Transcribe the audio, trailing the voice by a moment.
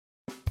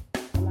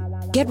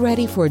Get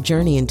ready for a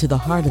journey into the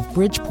heart of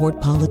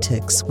Bridgeport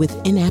politics with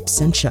In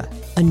Absentia,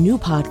 a new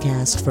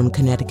podcast from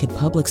Connecticut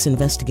Public's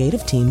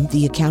investigative team,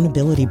 The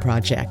Accountability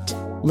Project.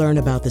 Learn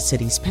about the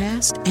city's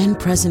past and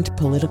present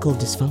political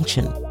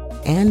dysfunction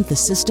and the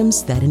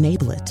systems that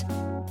enable it.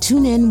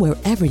 Tune in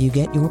wherever you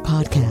get your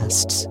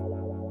podcasts.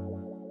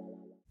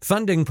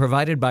 Funding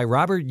provided by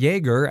Robert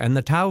Yeager and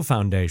the Tao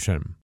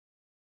Foundation.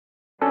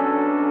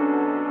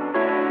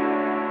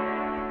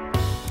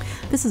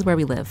 This is Where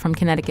We Live from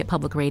Connecticut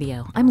Public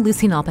Radio. I'm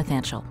Lucy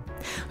Nalpathanchel.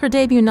 Her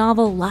debut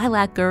novel,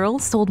 Lilac Girl,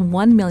 sold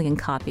 1 million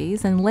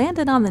copies and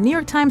landed on the New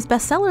York Times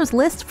bestsellers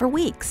list for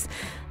weeks.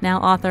 Now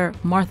author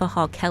Martha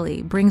Hall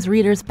Kelly brings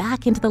readers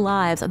back into the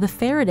lives of the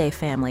Faraday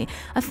family,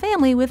 a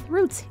family with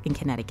roots in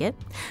Connecticut.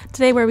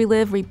 Today, Where We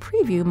Live, we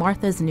preview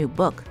Martha's new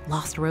book,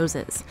 Lost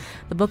Roses.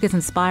 The book is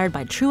inspired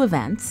by true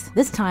events.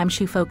 This time,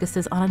 she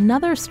focuses on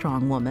another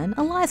strong woman,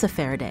 Eliza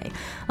Faraday.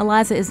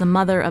 Eliza is the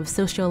mother of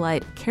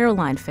socialite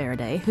Caroline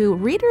Faraday, who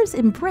readers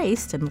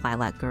embraced in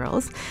Lilac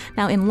Girls.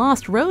 Now, in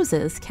Lost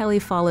Roses, Kelly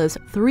follows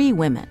 3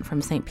 women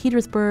from St.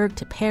 Petersburg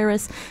to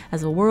Paris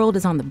as the world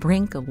is on the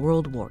brink of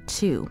World War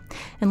II.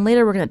 And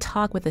later we're going to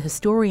talk with a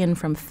historian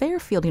from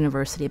Fairfield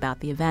University about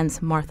the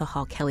events Martha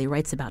Hall Kelly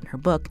writes about in her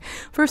book.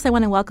 First, I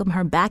want to welcome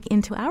her back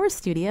into our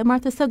studio.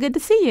 Martha, so good to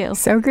see you.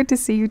 So good to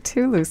see you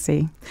too,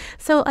 Lucy.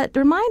 So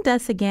remind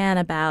us again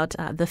about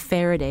the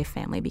Faraday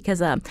family,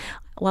 because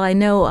while I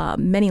know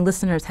many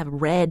listeners have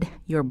read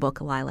your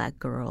book, Lilac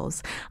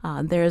Girls,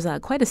 there's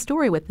quite a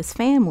story with this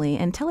family.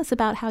 And tell us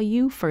about how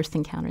you first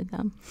encountered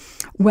them.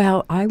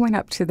 Well, I went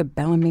up to the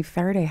Bellamy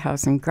Faraday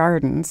House and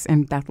Gardens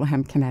in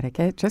Bethlehem,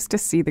 Connecticut, just to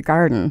see the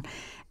garden.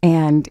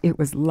 And it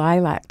was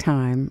lilac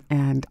time,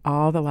 and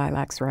all the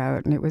lilacs were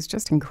out, and it was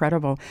just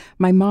incredible.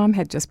 My mom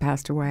had just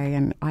passed away,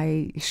 and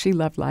she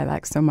loved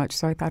lilacs so much,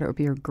 so I thought it would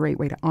be a great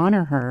way to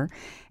honor her.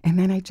 And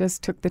then I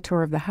just took the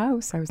tour of the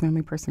house. I was the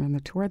only person on the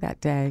tour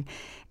that day,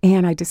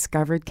 and I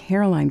discovered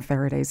Caroline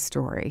Faraday's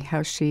story,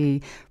 how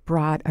she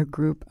brought a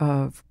group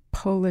of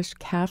Polish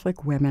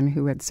Catholic women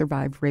who had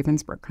survived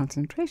Ravensbrück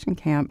concentration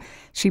camp.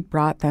 She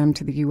brought them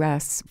to the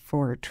U.S.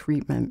 for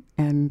treatment,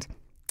 and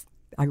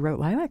I wrote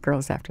Lilac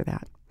Girls after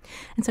that.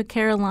 And so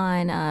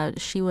Caroline,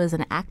 she was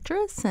an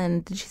actress,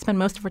 and she spent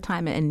most of her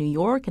time in New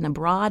York and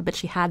abroad, but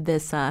she had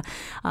this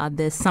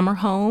summer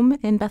home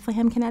in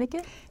Bethlehem,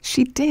 Connecticut?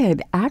 She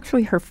did.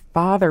 Actually, her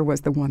father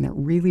was the one that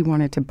really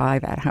wanted to buy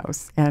that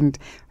house, and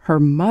her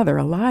mother,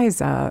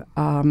 Eliza,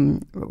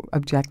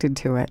 objected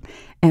to it.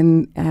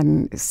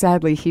 And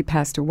sadly, he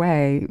passed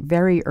away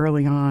very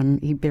early on.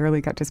 He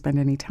barely got to spend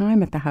any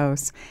time at the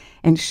house,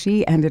 and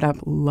she ended up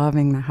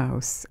loving the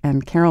house.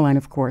 And Caroline,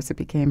 of course, it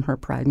became her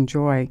pride and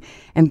joy.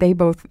 And they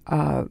both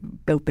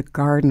built the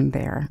garden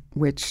there,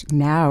 which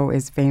now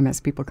is famous.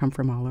 People come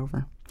from all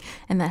over.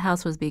 And that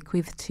house was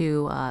bequeathed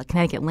to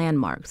Connecticut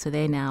Landmark, so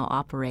they now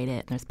operate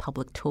it, and there's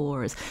public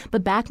tours.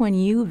 But back when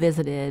you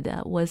visited,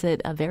 was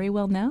it very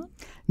well known?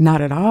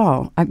 Not at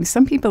all. I mean,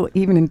 some people,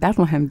 even in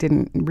Bethlehem,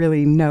 didn't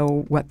really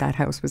know what that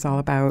house was all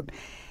about.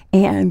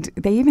 And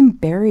they even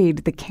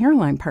buried the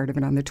Caroline part of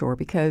it on the tour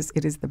because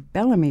it is the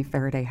Bellamy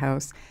Faraday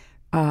house.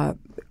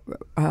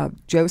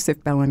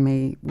 Joseph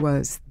Bellamy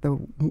was the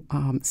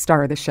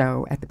star of the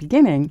show at the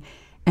beginning.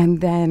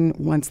 And then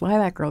once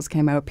Lilac Girls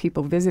came out,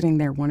 people visiting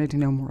there wanted to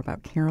know more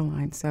about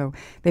Caroline. So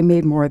they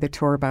made more of the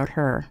tour about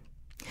her.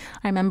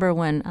 I remember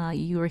when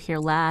you were here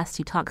last,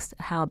 you talked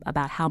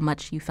about how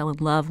much you fell in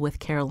love with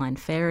Caroline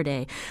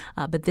Faraday.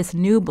 But this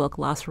new book,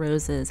 Lost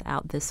Roses,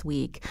 out this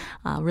week,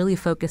 really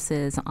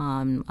focuses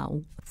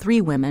on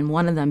 3 women,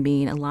 one of them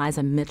being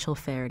Eliza Mitchell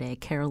Faraday,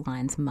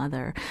 Caroline's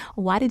mother.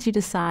 Why did you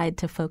decide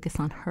to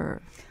focus on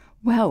her?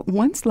 Well,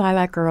 once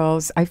Lilac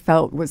Girls, I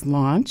felt, was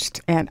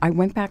launched, and I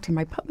went back to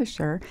my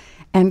publisher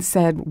and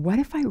said, what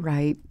if I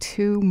write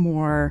 2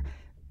 more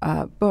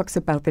books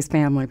about this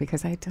family?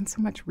 Because I had done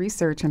so much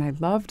research and I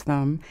loved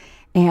them.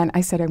 And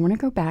I said, I want to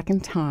go back in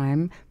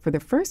time for the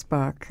first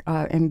book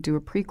and do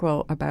a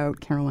prequel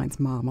about Caroline's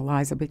mom,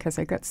 Eliza, because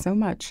I got so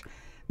much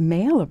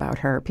mail about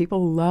her.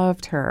 People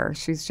loved her.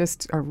 She's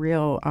just a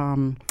real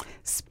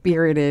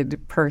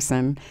spirited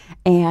person.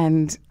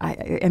 And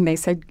they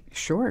said,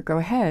 sure, go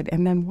ahead.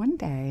 And then one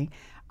day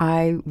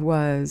I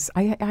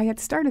had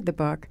started the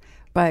book,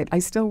 but I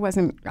still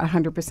wasn't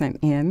 100%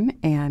 in.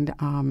 And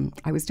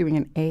I was doing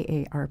an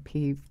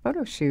AARP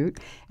photo shoot,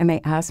 and they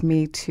asked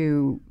me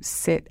to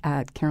sit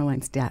at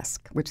Caroline's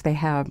desk, which they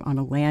have on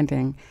a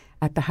landing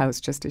at the house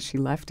just as she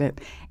left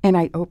it. And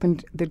I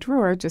opened the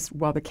drawer just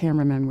while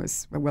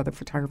the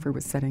photographer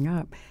was setting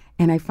up,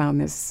 and I found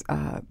this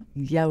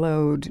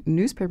yellowed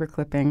newspaper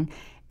clipping,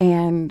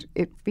 and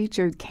it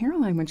featured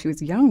Caroline when she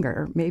was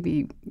younger,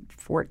 maybe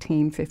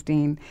 14,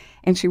 15,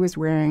 and she was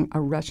wearing a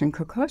Russian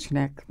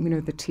kokoshnik,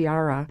 the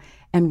tiara,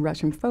 and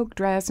Russian folk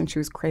dress, and she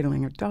was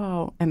cradling a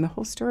doll. And the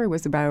whole story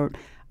was about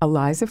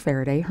Eliza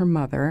Faraday, her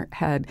mother,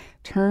 had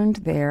turned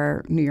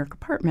their New York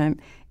apartment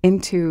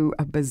into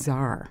a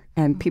bazaar,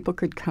 and people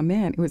could come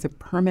in. It was a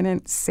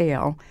permanent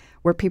sale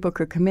where people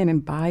could come in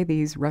and buy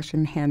these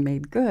Russian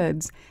handmade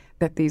goods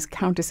that these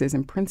countesses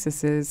and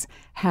princesses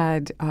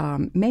had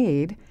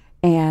made,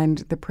 and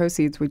the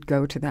proceeds would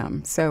go to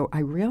them. So I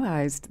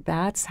realized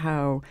that's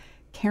how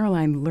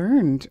Caroline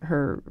learned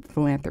her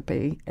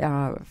philanthropy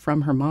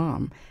from her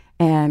mom,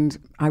 and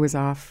I was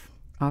off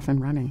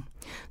and running.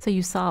 So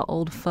you saw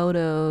old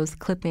photos,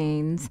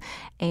 clippings,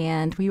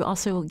 and were you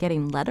also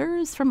getting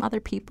letters from other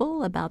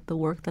people about the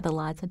work that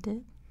Eliza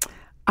did?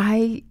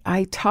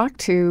 I talked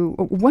to,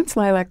 once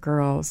Lilac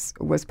Girls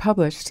was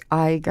published,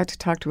 I got to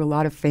talk to a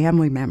lot of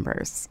family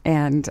members,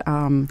 and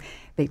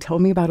they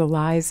told me about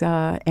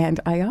Eliza, and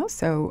I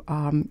also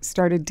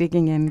started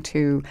digging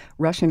into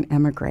Russian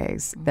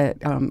emigres that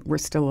were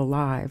still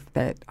alive,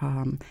 that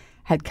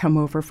had come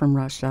over from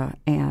Russia,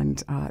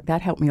 and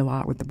that helped me a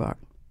lot with the book.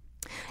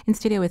 In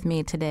studio with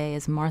me today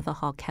is Martha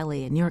Hall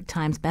Kelly, a New York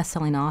Times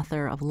bestselling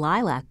author of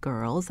Lilac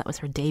Girls. That was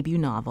her debut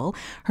novel.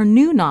 Her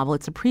new novel,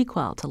 it's a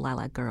prequel to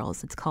Lilac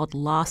Girls. It's called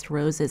Lost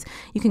Roses.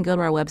 You can go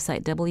to our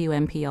website,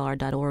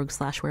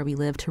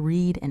 WNPR.org/wherewelive, to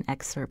read an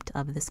excerpt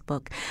of this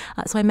book.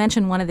 So I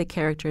mentioned one of the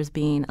characters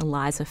being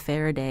Eliza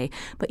Faraday,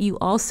 but you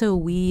also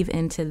weave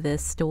into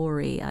this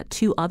story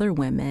two other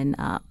women,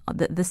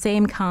 the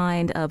same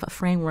kind of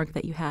framework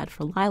that you had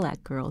for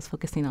Lilac Girls,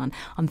 focusing on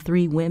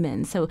three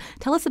women. So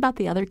tell us about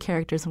the other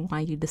characters and why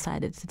you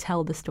decided to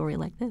tell the story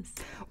like this.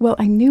 Well,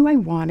 I knew I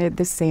wanted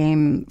the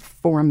same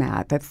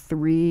format, the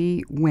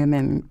three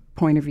women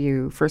point of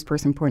view,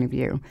 first-person point of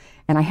view.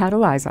 And I had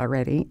Eliza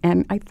already,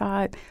 and I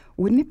thought,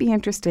 wouldn't it be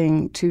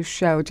interesting to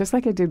show, just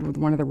like I did with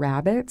one of the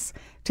rabbits,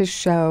 to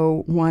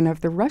show one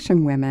of the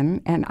Russian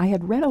women? And I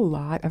had read a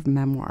lot of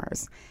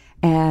memoirs.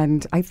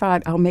 And I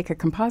thought I'll make a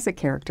composite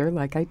character,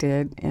 like I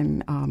did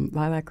in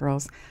Lilac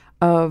Girls,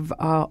 of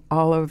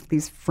all of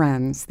these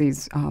friends,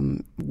 these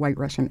white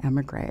Russian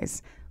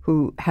emigres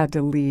who had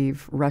to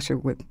leave Russia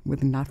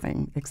with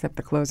nothing except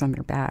the clothes on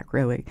their back,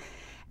 really.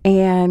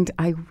 And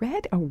I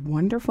read a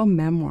wonderful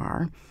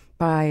memoir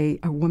by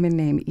a woman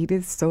named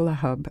Edith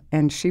Solahub,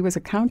 and she was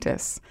a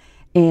countess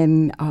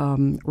in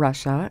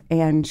Russia,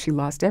 and she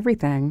lost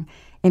everything.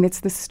 And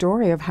it's the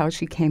story of how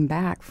she came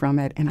back from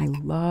it, and I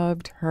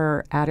loved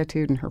her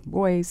attitude and her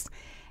voice.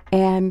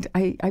 And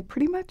I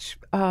pretty much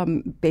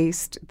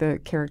based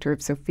the character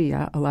of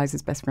Sophia,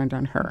 Eliza's best friend,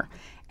 on her.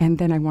 And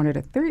then I wanted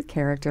a third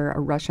character, a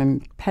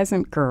Russian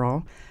peasant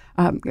girl,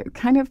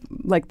 kind of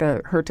like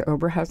the Herta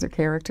Oberhauser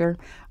character.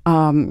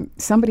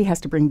 Somebody has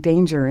to bring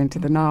danger into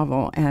the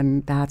novel,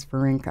 and that's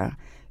Varenka.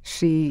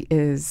 She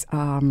has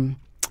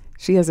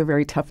a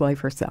very tough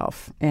life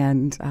herself.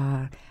 And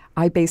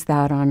I based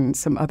that on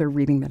some other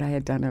reading that I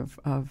had done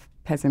of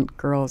peasant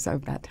girls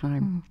of that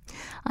time.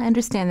 I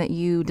understand that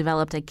you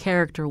developed a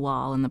character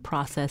wall in the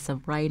process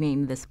of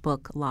writing this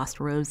book, Lost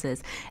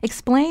Roses.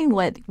 Explain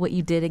what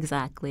you did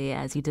exactly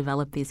as you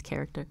developed these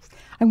characters.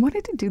 I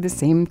wanted to do the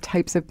same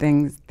types of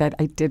things that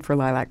I did for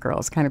Lilac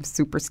Girls, kind of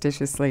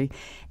superstitiously.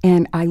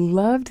 And I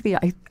loved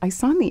I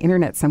saw on the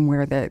internet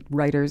somewhere that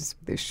writers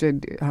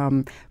should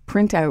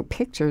print out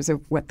pictures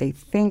of what they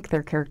think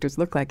their characters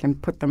look like and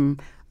put them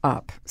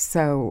up.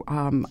 So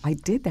I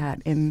did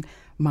that in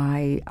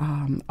my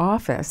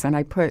office, and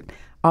I put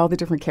all the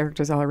different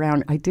characters all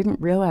around. I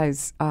didn't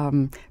realize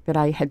that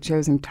I had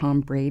chosen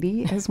Tom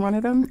Brady as one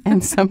of them,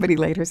 and somebody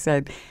later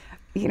said,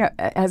 you know,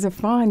 as a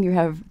fawn, you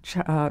have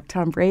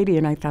Tom Brady,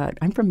 and I thought,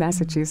 I'm from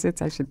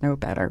Massachusetts, I should know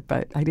better,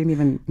 but I didn't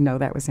even know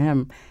that was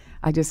him.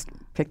 I just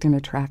picked an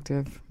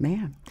attractive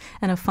man.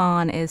 And a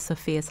fawn is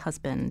Sophia's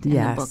husband in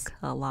the book,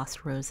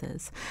 Lost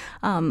Roses.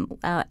 How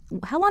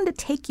long did it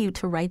take you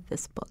to write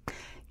this book?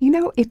 You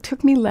know, it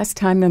took me less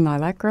time than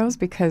Lilac Girls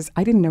because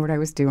I didn't know what I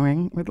was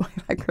doing with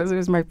Lilac Girls. It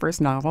was my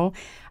first novel.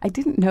 I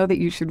didn't know that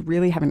you should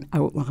really have an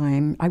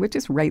outline. I would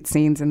just write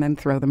scenes and then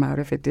throw them out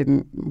if it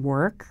didn't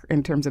work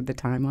in terms of the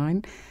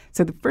timeline.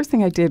 So the first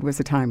thing I did was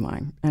a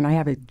timeline, and I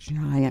have a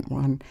giant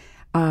one.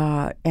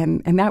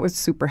 And that was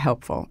super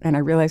helpful. And I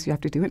realized you have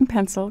to do it in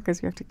pencil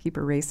because you have to keep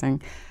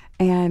erasing.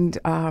 And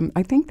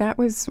I think that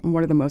was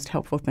one of the most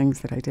helpful things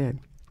that I did.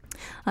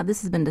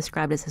 This has been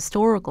described as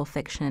historical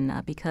fiction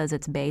because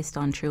it's based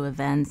on true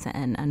events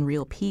and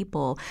real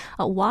people.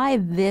 Why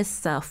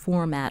this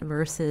format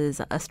versus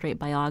a straight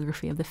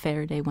biography of the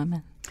Faraday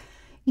women?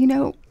 You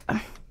know,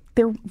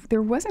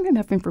 there wasn't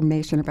enough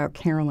information about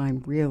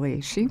Caroline,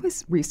 really. She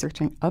was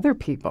researching other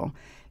people.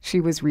 She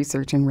was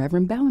researching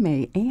Reverend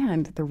Bellamy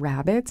and the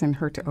rabbits and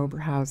Herta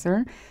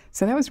Oberhauser.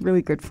 So that was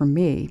really good for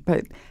me.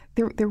 But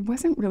there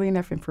wasn't really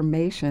enough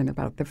information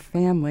about the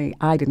family,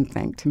 I didn't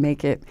think, to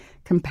make it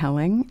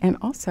compelling. And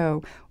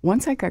also,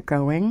 once I got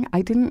going,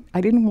 I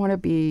didn't want to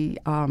be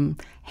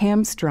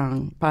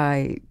hamstrung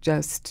by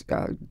just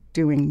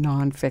doing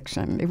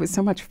nonfiction. It was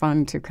so much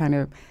fun to kind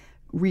of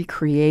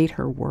recreate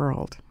her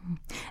world.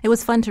 It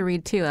was fun to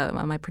read, too.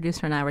 My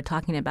producer and I were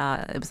talking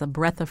about it was a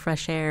breath of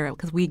fresh air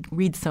because we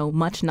read so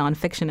much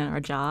nonfiction in our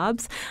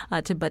jobs,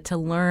 but to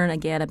learn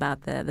again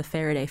about the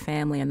Faraday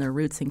family and their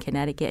roots in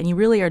Connecticut. And you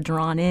really are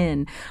drawn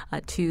in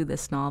to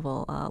this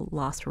novel,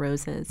 Lost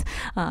Roses.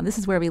 This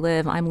is Where We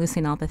Live. I'm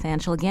Lucy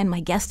Nalpathanchel. Again, my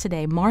guest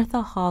today,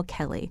 Martha Hall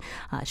Kelly.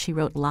 She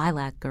wrote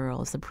Lilac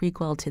Girls, the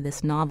prequel to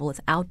this novel.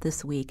 It's out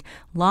this week.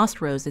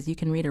 Lost Roses. You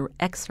can read an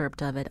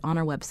excerpt of it on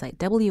our website,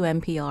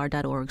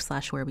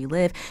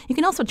 WNPR.org/wherewelive. You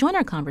can also join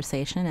our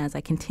conversation as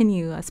I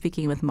continue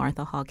speaking with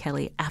Martha Hall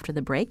Kelly after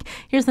the break.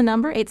 Here's the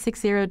number,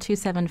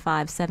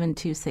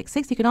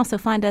 860-275-7266. You can also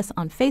find us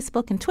on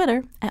Facebook and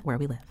Twitter at Where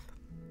We Live.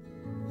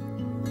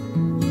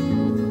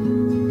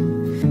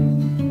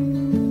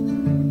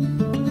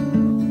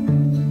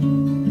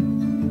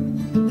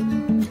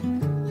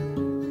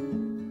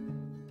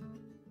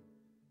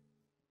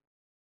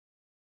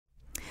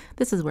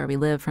 This is Where We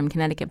Live from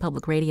Connecticut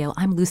Public Radio.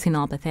 I'm Lucy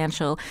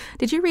Nalpathanchel.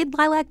 Did you read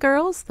Lilac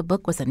Girls? The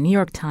book was a New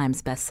York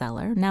Times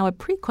bestseller. Now a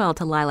prequel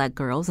to Lilac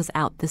Girls is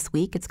out this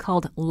week. It's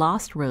called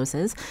Lost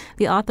Roses.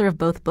 The author of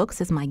both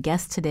books is my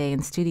guest today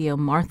in studio,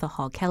 Martha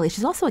Hall Kelly.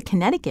 She's also a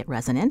Connecticut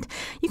resident.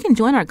 You can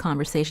join our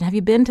conversation. Have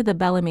you been to the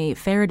Bellamy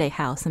Faraday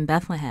House in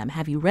Bethlehem?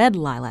 Have you read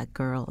Lilac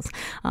Girls?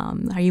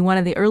 Are you one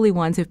of the early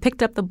ones who've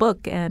picked up the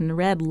book and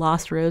read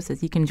Lost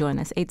Roses? You can join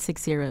us,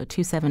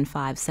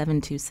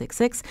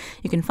 860-275-7266.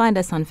 You can find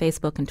us on Facebook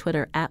and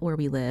Twitter at Where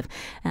We Live.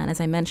 And as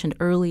I mentioned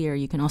earlier,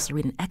 you can also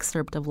read an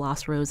excerpt of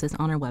Lost Roses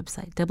on our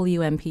website,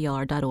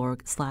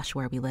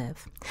 WNPR.org/wherewelive.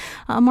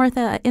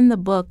 Martha, in the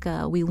book,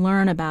 we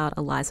learn about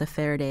Eliza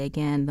Faraday,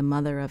 again, the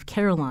mother of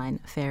Caroline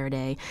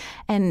Faraday.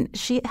 And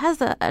she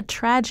has a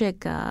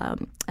tragic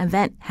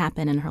event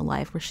happen in her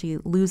life where she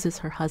loses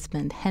her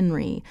husband,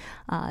 Henry,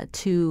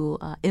 to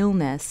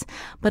illness.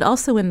 But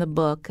also in the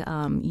book,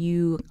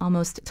 you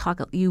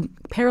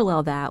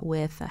parallel that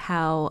with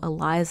how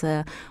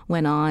Eliza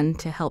went on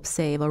to help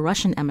save a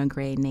Russian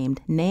emigre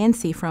named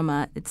Nancy from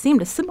it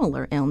seemed a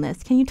similar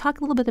illness. Can you talk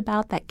a little bit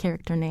about that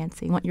character,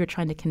 Nancy, and what you were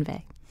trying to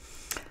convey?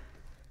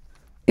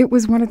 It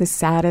was one of the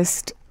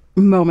saddest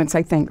moments,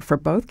 I think, for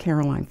both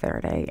Caroline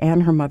Faraday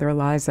and her mother,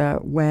 Eliza,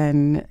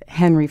 when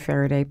Henry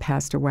Faraday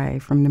passed away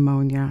from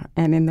pneumonia.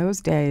 And in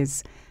those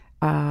days,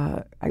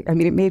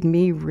 it made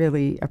me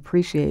really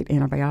appreciate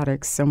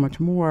antibiotics so much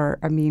more.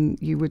 I mean,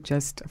 you would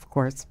just, of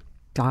course,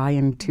 die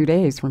in 2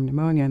 days from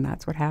pneumonia, and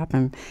that's what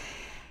happened.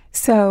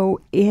 So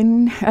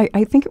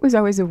I think it was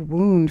always a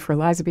wound for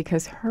Eliza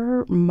because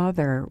her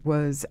mother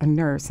was a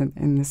nurse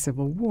in the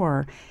Civil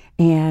War,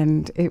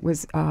 and it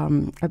was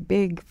a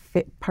big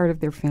part of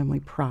their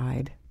family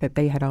pride that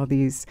they had all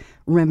these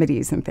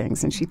remedies and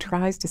things. And she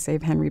tries to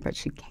save Henry, but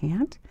she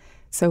can't.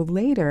 So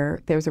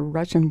later, there's a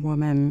Russian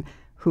woman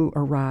who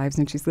arrives,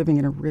 and she's living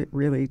in a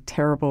really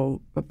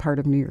terrible part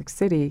of New York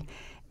City,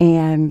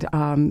 and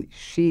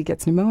she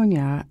gets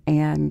pneumonia,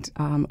 and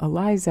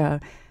Eliza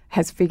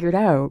has figured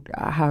out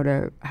how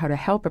to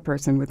help a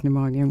person with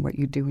pneumonia and what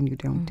you do and you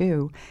don't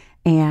do.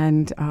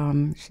 And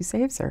she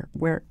saves her,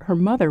 where her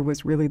mother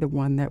was really the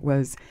one that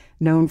was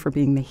known for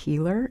being the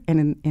healer.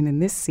 And in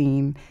this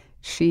scene,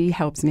 she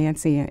helps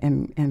Nancy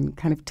and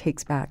kind of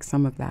takes back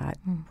some of that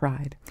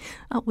pride.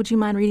 Would you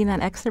mind reading that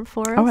excerpt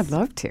for us? Oh, I'd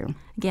love to.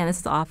 Again, this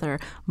is the author,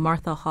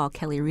 Martha Hall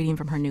Kelly, reading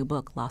from her new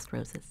book, Lost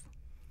Roses.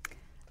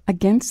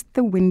 Against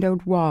the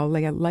windowed wall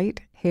lay a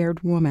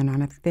light-haired woman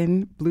on a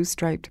thin,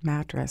 blue-striped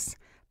mattress,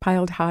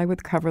 piled high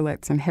with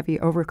coverlets and heavy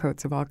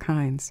overcoats of all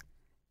kinds.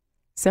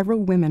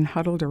 Several women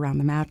huddled around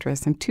the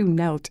mattress, and 2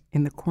 knelt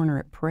in the corner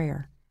at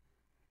prayer.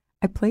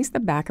 I placed the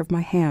back of my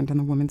hand on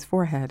the woman's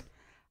forehead.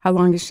 How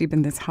long has she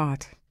been this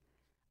hot?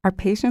 Our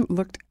patient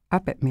looked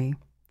up at me,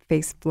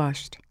 face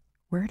flushed.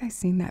 Where had I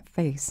seen that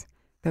face?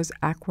 Those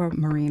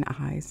aquamarine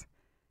eyes.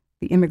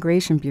 The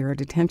Immigration Bureau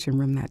detention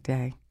room that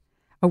day.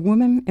 A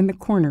woman in the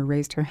corner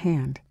raised her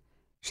hand.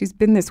 She's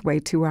been this way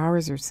 2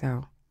 hours or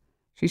so.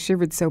 She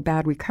shivered so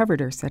bad we covered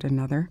her, said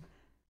another.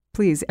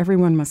 Please,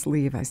 everyone must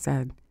leave, I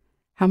said.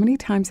 How many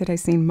times had I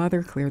seen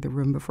Mother clear the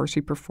room before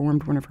she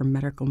performed one of her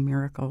medical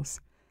miracles?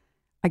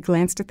 I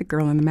glanced at the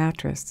girl on the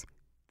mattress.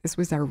 This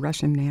was our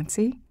Russian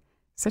Nancy?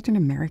 Such an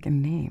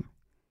American name.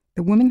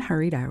 The woman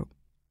hurried out,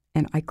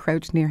 and I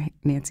crouched near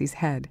Nancy's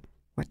head.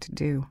 What to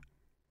do?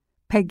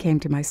 Peg came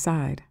to my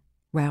side.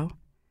 Well,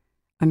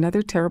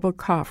 another terrible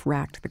cough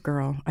racked the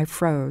girl. I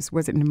froze.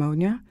 Was it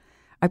pneumonia?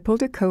 I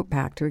pulled a coat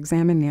back to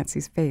examine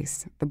Nancy's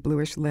face, the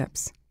bluish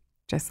lips,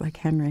 just like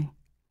Henry.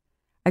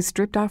 I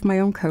stripped off my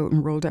own coat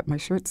and rolled up my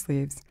shirt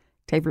sleeves.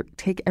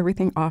 Take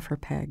everything off her,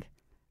 Peg.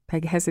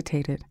 Peg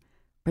hesitated.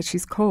 But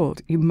she's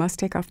cold. You must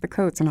take off the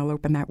coats and I'll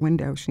open that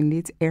window. She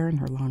needs air in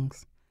her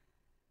lungs.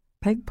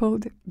 Peg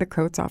pulled the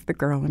coats off the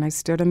girl, and I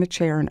stood on the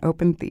chair and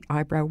opened the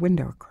eyebrow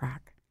window a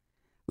crack.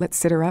 Let's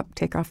sit her up,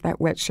 take off that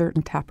wet shirt,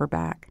 and tap her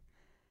back.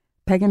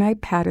 Peg and I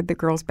patted the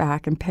girl's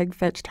back, and Peg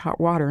fetched hot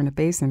water in a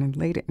basin and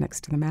laid it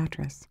next to the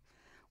mattress.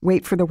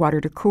 Wait for the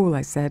water to cool,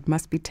 I said.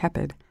 Must be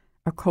tepid.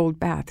 A cold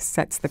bath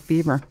sets the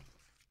fever.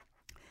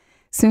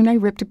 Soon I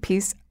ripped a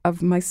piece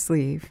of my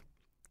sleeve.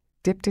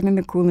 dipped it in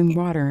the cooling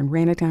water, and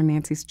ran it down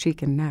Nancy's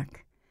cheek and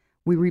neck.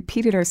 We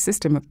repeated our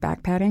system of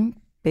back patting,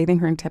 bathing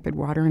her in tepid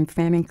water, and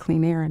fanning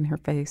clean air in her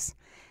face.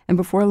 And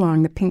before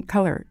long, the pink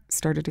color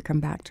started to come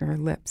back to her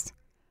lips.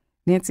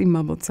 Nancy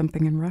mumbled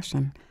something in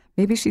Russian.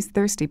 Maybe she's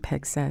thirsty,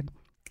 Peg said.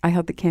 I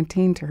held the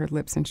canteen to her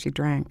lips and she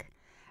drank.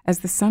 As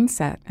the sun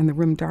set and the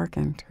room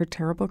darkened, her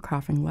terrible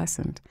coughing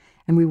lessened,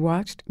 and we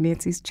watched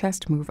Nancy's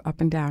chest move up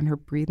and down, her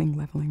breathing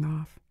leveling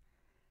off.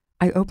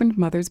 I opened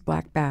Mother's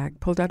black bag,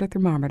 pulled out a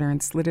thermometer,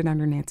 and slid it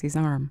under Nancy's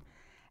arm.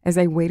 As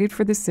I waited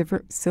for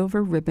the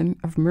silver ribbon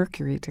of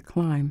mercury to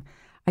climb,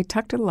 I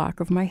tucked a lock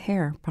of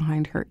hair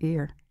behind her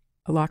ear.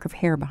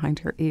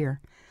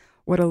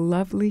 What a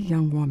lovely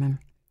young woman.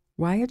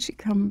 Why had she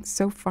come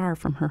so far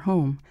from her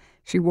home?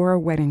 She wore a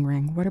wedding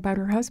ring. What about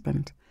her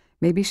husband?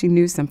 Maybe she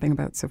knew something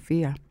about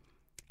Sophia.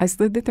 I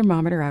slid the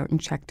thermometer out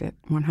and checked it.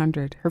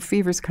 100. Her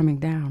fever's coming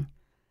down.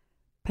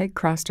 Peg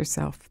crossed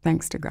herself,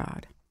 thanks to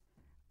God.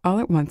 All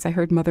at once, I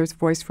heard Mother's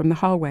voice from the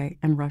hallway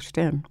and rushed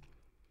in.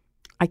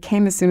 I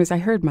came as soon as I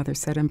heard, Mother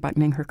said,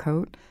 unbuttoning her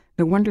coat.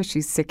 No wonder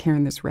she's sick here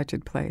in this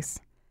wretched place.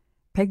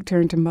 Peg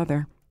turned to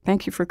Mother.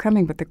 Thank you for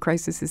coming, but the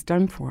crisis is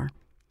done for.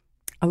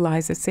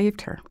 Eliza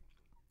saved her.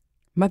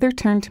 Mother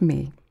turned to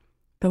me,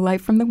 the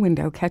light from the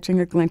window catching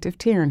a glint of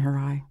tear in her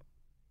eye.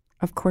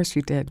 Of course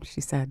you did,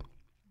 she said.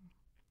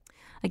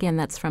 Again,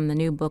 that's from the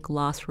new book,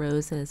 Lost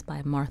Roses,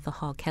 by Martha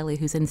Hall Kelly,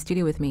 who's in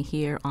studio with me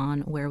here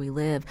on Where We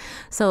Live.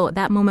 So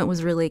that moment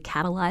was really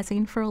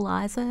catalyzing for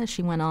Eliza as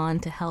she went on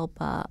to help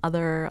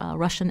other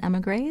Russian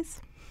emigres?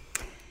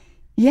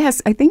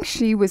 Yes, I think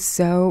she was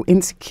so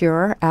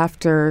insecure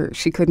after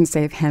she couldn't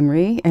save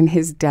Henry, and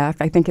his death,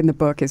 I think in the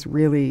book, is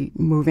really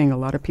moving. A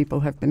lot of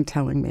people have been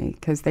telling me,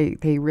 because they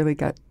really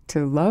got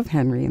to love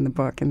Henry in the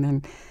book, and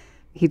then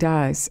he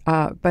dies.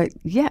 But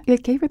yeah,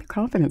 it gave her the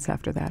confidence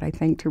after that, I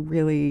think, to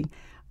really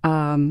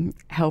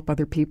help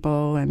other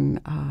people. And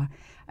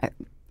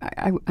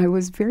I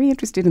was very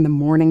interested in the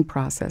mourning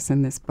process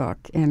in this book,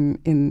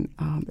 and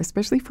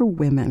especially for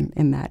women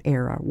in that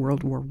era,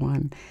 World War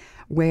I,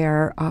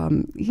 where,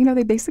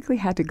 they basically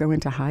had to go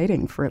into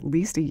hiding for at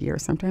least a year,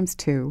 sometimes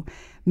 2.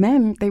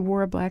 Men, they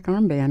wore a black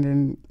armband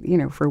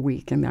and, for a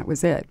week, and that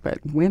was it. But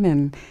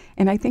women,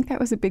 and I think that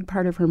was a big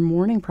part of her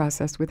mourning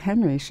process with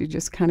Henry. She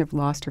just kind of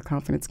lost her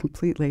confidence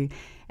completely.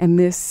 And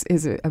this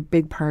is a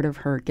big part of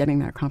her getting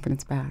that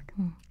confidence back.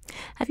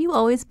 Have you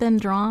always been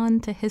drawn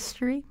to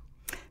history?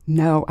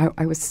 No,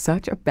 I was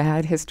such a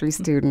bad history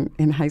student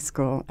in high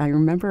school. I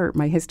remember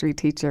my history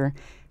teacher,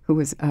 who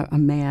was a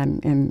man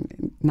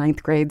in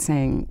 9th grade,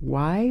 saying,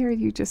 why are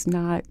you just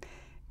not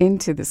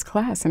into this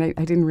class? And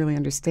I didn't really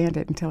understand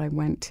it until I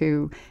went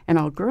to an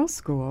all-girls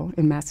school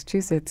in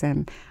Massachusetts,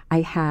 and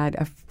I had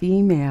a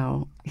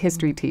female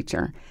history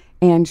teacher.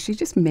 And she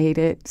just made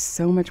it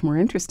so much more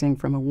interesting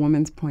from a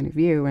woman's point of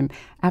view. And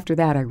after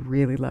that, I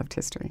really loved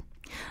history.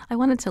 I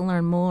wanted to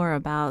learn more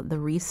about the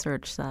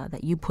research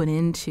that you put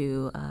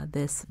into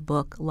this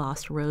book,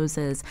 Lost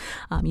Roses.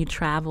 You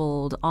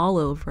traveled all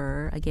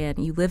over. Again,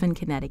 you live in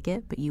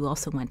Connecticut, but you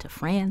also went to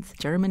France,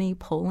 Germany,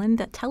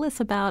 Poland. Tell us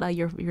about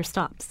your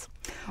stops.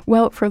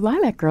 Well, for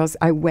Lilac Girls,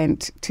 I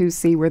went to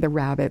see where the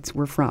rabbits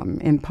were from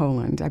in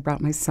Poland. I brought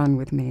my son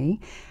with me.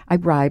 I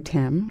bribed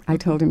him. I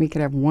told him he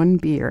could have 1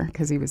 beer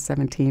because he was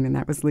 17 and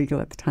that was legal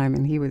at the time,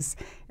 and he was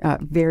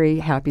very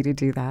happy to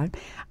do that.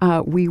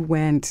 We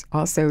went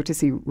also to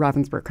see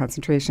Ravensbrück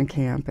concentration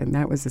camp, and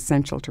that was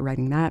essential to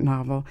writing that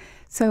novel.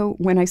 So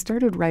when I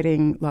started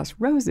writing Lost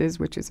Roses,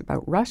 which is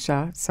about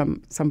Russia,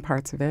 some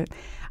parts of it,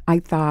 I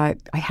thought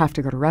I have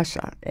to go to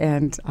Russia.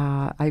 And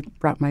I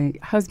brought my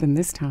husband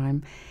this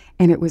time.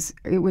 And it was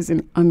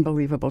an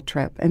unbelievable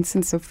trip. And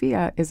since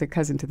Sophia is a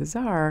cousin to the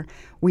Tsar,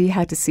 we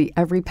had to see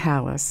every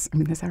palace. I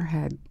mean, the Tsar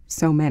had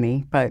so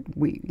many, but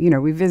we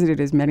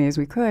visited as many as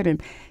we could.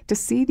 And to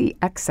see the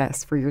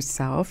excess for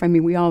yourself, I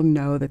mean, we all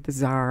know that the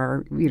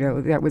Tsar,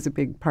 that was a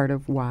big part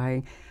of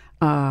why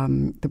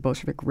the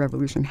Bolshevik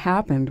Revolution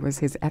happened, was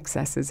his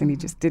excesses, and he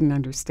just didn't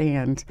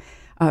understand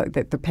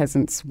that the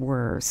peasants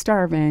were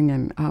starving.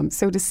 And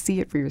so to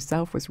see it for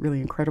yourself was really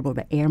incredible.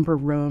 The Amber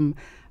Room,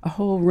 a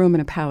whole room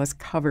in a palace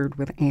covered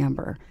with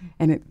amber.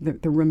 And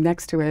the room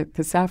next to it,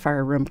 the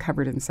Sapphire Room,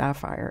 covered in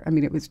sapphire. I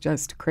mean, it was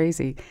just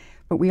crazy.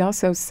 But we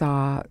also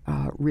saw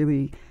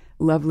really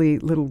lovely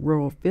little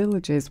rural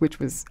villages, which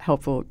was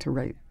helpful to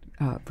write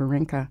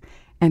Varenka.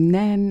 And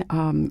then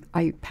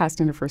I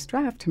passed in a first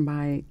draft to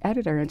my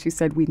editor, and she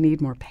said, we need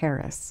more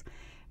Paris.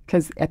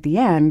 Because at the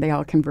end, they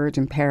all converge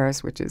in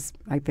Paris, which is,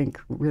 I think,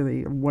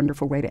 really a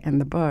wonderful way to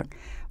end the book.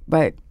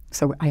 But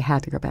so I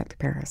had to go back to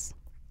Paris.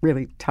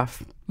 Really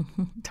tough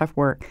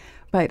work.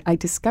 But I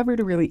discovered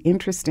a really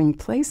interesting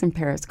place in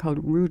Paris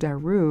called Rue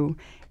Daru,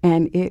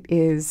 and it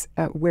is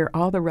where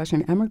all the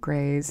Russian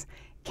emigres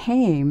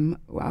came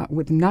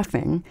with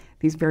nothing,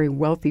 these very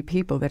wealthy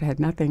people that had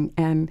nothing,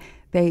 and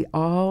they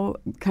all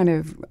kind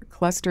of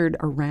clustered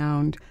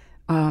around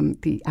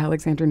the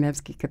Alexander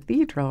Nevsky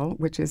Cathedral,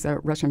 which is a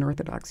Russian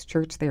Orthodox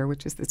church there,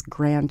 which is this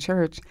grand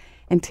church.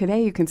 And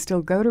today you can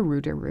still go to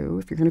Rue de Rue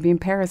if you're going to be in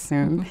Paris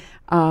soon.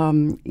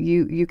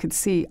 You could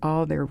see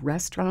all their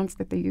restaurants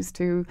that they used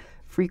to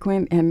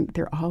frequent, and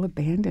they're all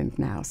abandoned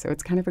now. So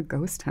it's kind of a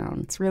ghost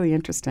town. It's really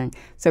interesting.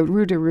 So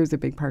Rue de Rue is a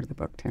big part of the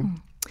book, too.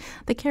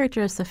 The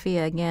character of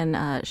Sophia,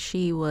 again,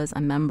 she was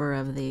a member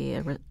of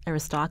the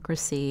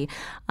aristocracy,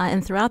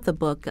 and throughout the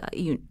book,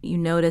 you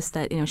notice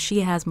that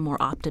she has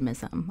more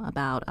optimism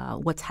about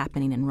what's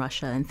happening in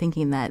Russia and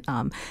thinking that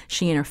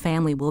she and her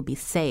family will be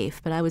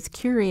safe. But I was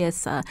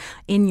curious,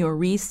 in your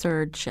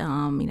research,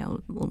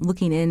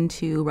 looking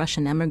into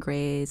Russian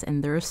emigres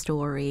and their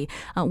story,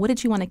 what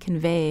did you want to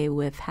convey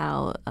with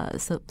how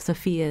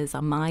Sophia's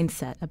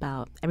mindset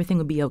about everything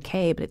would be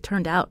okay, but it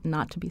turned out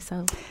not to be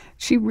so?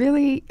 She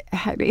really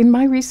had, in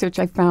my research,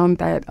 I found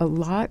that a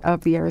lot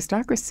of the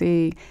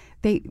aristocracy,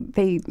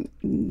 they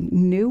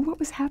knew what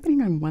was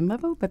happening on one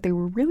level, but they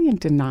were really in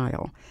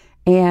denial.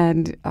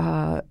 And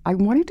I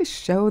wanted to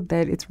show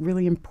that it's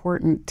really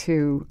important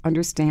to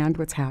understand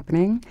what's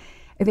happening.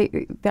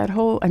 That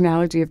whole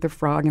analogy of the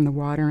frog in the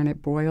water and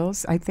it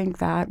boils, I think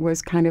that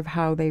was kind of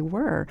how they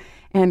were.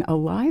 And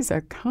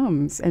Eliza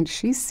comes and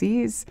she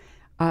sees...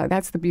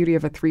 that's the beauty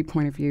of a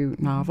three-point-of-view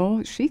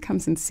novel. She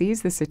comes and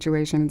sees the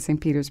situation in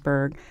St.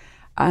 Petersburg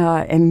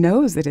and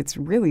knows that it's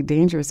really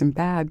dangerous and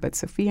bad. But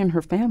Sophia and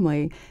her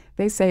family,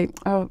 they say,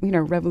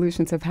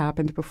 revolutions have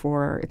happened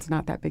before. It's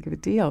not that big of a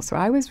deal. So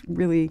I was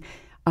really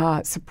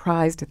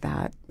surprised at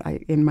that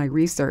in my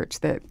research,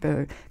 that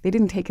they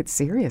didn't take it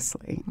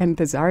seriously. And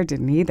the Tsar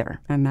didn't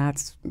either. And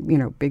that's,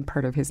 big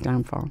part of his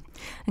downfall.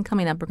 And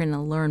coming up, we're going to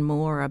learn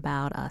more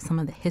about some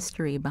of the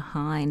history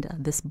behind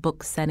this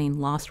book setting,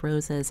 Lost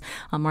Roses.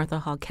 Martha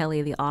Hall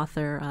Kelly, the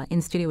author,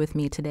 in studio with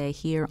me today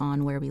here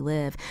on Where We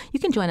Live. You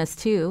can join us,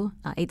 too,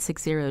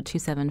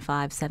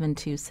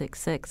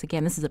 860-275-7266.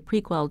 Again, this is a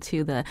prequel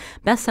to the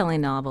best-selling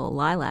novel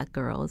Lilac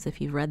Girls.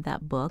 If you've read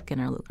that book and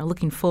are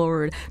looking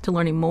forward to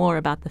learning more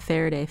about the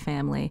Faraday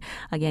family,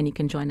 again, you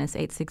can join us,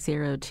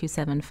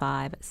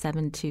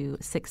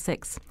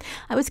 860-275-7266.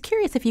 I was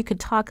curious if you could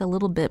talk a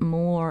little bit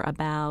more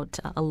about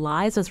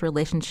Eliza's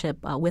relationship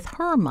with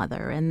her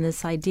mother and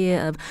this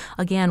idea of,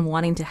 again,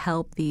 wanting to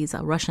help these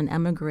Russian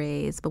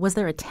emigres. But was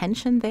there a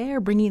tension there,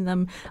 bringing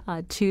them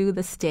to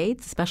the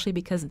States, especially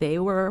because they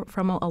were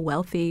from a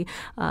wealthy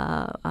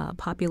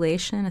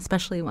population?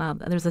 Especially,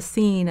 there's a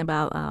scene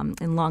about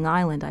in Long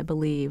Island, I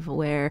believe,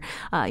 where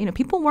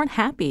people weren't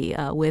happy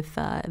with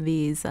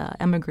these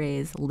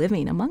emigres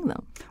living among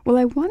them. Well,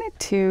 I wanted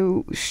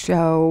to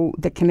show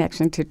the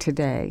connection to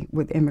today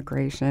with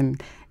immigration.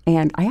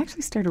 And I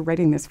actually started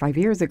writing this 5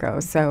 years ago.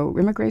 So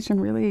immigration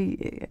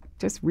really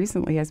just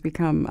recently has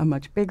become a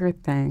much bigger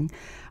thing.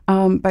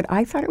 But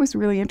I thought it was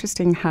really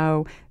interesting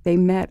how they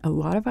met a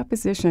lot of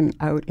opposition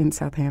out in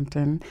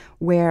Southampton,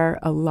 where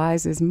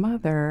Eliza's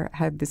mother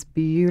had this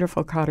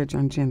beautiful cottage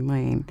on Gin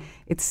Lane.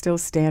 It's still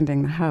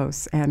standing, the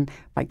house. And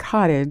by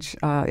cottage,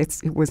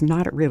 it was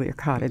not really a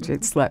cottage.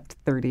 It slept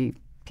 30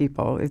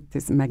 people. It's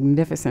this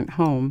magnificent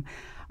home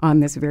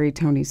on this very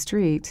Tony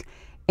street.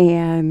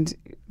 And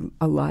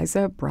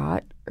Eliza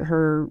brought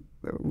her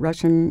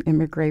Russian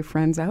immigrant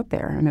friends out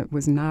there, and it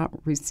was not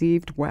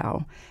received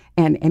well.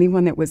 And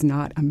anyone that was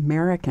not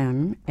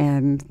American,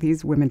 and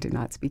these women did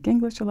not speak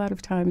English a lot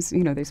of times,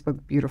 they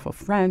spoke beautiful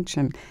French,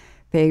 and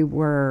they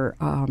were,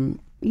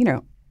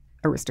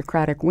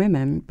 aristocratic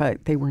women,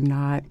 but they were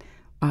not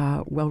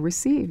well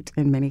received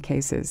in many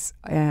cases.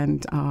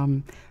 And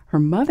her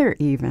mother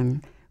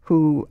even,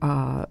 who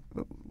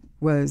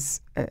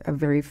was a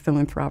very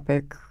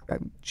philanthropic,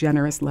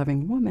 generous,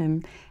 loving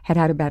woman,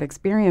 had a bad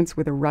experience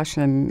with a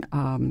Russian,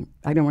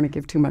 I don't want to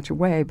give too much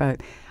away, but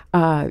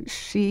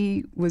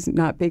she was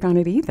not big on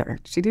it either.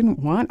 She didn't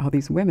want all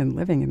these women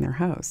living in their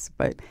house.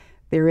 But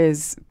there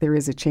is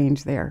a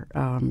change there.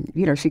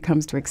 She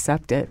comes to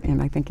accept it in,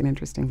 I think, an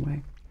interesting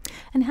way.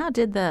 And how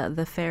did the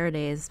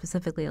Faradays,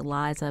 specifically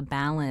Eliza,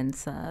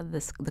 balance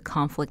the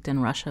conflict in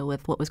Russia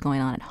with what was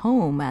going on at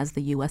home as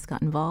the U.S.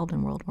 got involved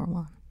in World War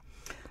I?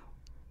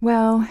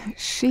 Well,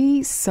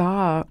 she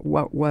saw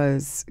what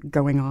was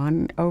going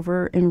on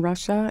over in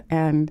Russia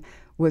and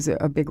was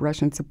a big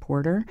Russian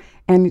supporter.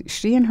 And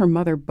she and her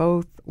mother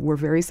both were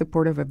very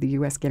supportive of the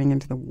U.S. getting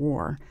into the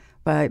war.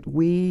 But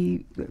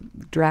we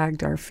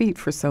dragged our feet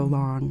for so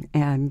long.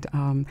 And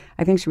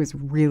I think she was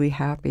really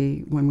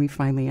happy when we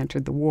finally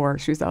entered the war.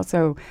 She was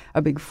also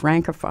a big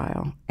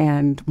Francophile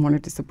and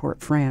wanted to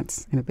support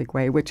France in a big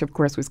way, which, of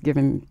course, was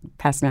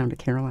passed down to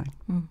Caroline.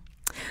 Mm.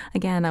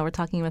 Again, we're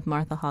talking with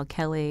Martha Hall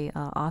Kelly,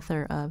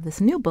 author of this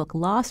new book,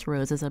 Lost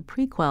Roses, a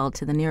prequel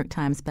to the New York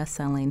Times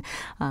bestselling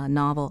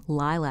novel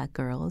Lilac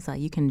Girls.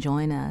 You can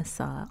join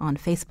us on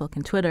Facebook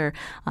and Twitter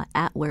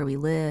at Where We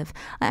Live.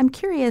 I'm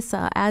curious,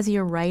 as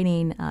you're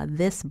writing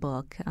this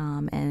book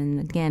and,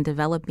 again,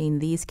 developing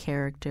these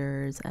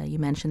characters, you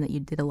mentioned that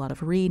you did a lot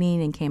of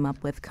reading and came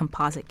up with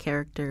composite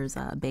characters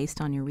based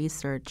on your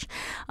research.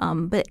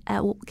 But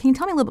can you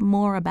tell me a little bit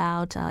more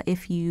about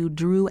if you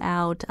drew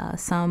out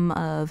some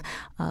of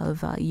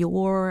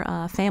your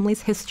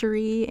family's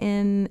history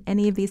in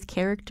any of these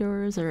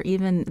characters, or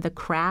even the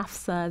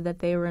crafts that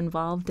they were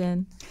involved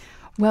in?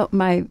 Well,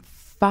 my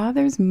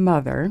father's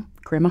mother,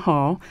 Grandma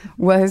Hall,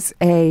 was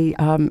a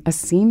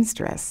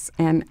seamstress,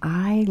 and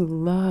I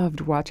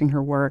loved watching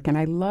her work, and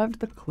I loved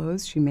the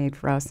clothes she made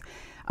for us.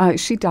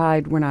 She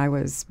died when I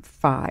was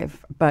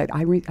 5, but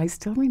I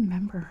still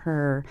remember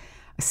her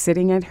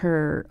sitting at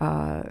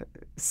her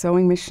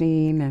sewing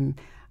machine and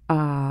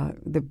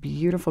the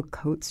beautiful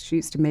coats she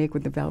used to make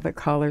with the velvet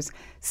collars.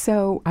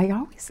 So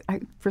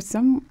for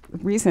some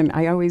reason,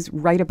 I always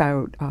write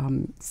about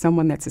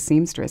someone that's a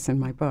seamstress in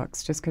my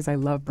books, just because I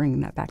love bringing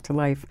that back to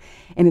life.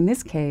 And in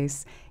this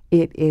case,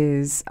 it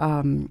is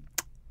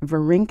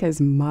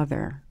Varenka's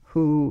mother,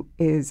 who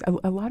is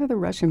a lot of the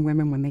Russian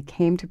women, when they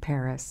came to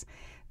Paris,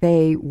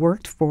 they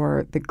worked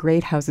for the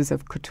great houses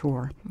of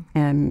couture.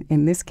 And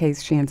in this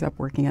case, she ends up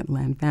working at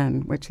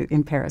Lanvin,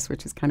 in Paris,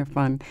 which is kind of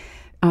fun.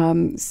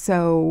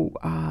 So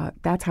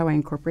that's how I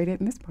incorporate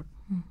it in this book.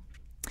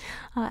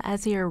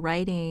 As you're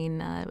writing,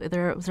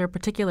 was there a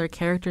particular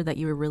character that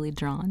you were really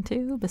drawn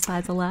to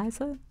besides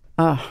Eliza?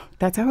 Oh,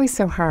 that's always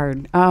so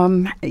hard.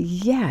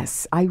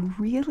 Yes, I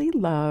really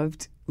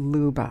loved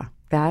Luba.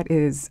 That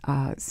is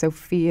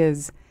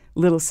Sophia's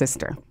little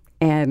sister.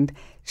 And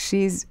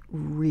she's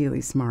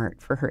really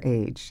smart for her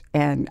age.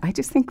 And I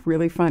just think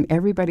really fun.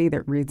 Everybody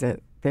that reads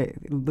it,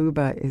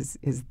 Luba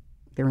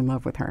they're in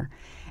love with her.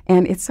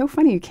 And it's so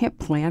funny. You can't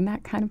plan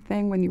that kind of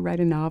thing when you write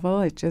a novel.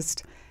 It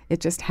just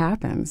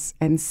happens.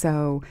 And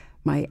so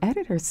my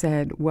editor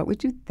said, what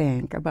would you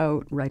think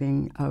about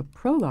writing a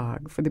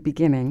prologue for the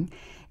beginning?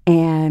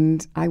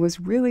 And I was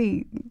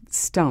really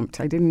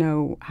stumped. I didn't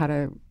know how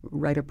to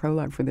write a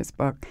prologue for this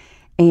book.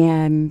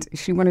 And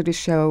she wanted to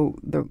show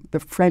the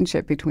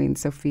friendship between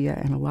Sophia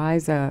and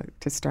Eliza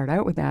to start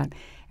out with that.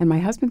 And my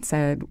husband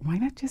said, why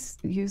not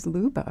just use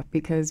Luba?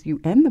 Because you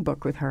end the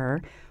book with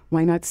her.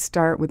 Why not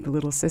start with the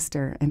little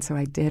sister? And so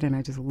I did, and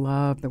I just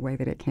love the way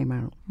that it came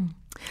out.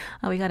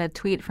 We got a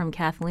tweet from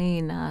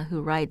Kathleen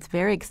who writes,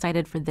 very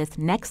excited for this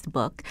next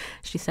book.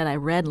 She said, I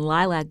read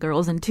Lilac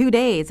Girls in 2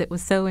 days. It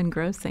was so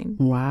engrossing.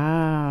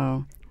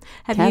 Wow.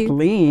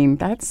 Kathleen,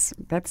 that's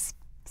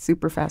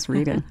super fast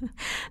reading.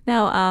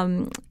 Now,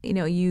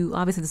 you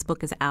obviously this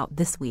book is out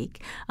this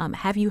week.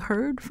 Have you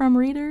heard from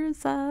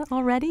readers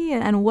already?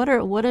 And what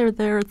are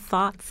their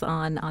thoughts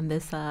on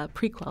this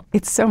prequel?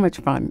 It's so much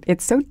fun.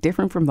 It's so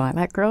different from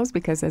Lilac Girls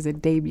because as a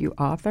debut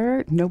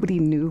author, nobody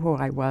knew who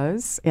I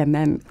was, and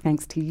then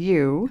thanks to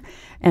you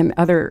and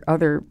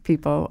other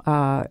people.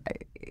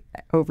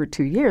 Over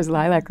 2 years,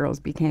 Lilac Girls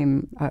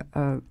became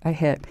a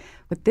hit.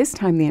 But this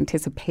time, the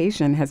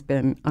anticipation has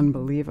been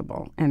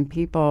unbelievable, and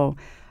people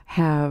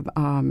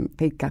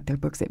they got their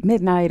books at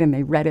midnight and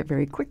they read it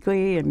very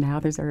quickly, and now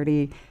there's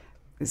already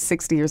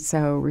 60 or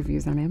so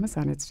reviews on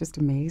Amazon. It's just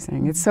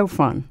amazing. It's so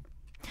fun.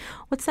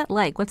 What's that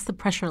like? What's the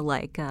pressure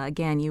like?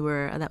 Again,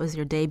 that was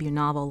your debut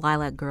novel,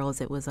 Lilac Girls.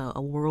 It was a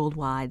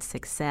worldwide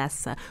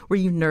success. Were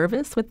you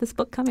nervous with this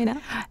book coming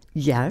out?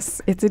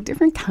 Yes. It's a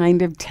different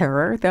kind of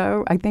terror,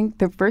 though. I think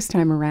the first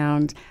time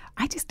around,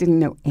 I just didn't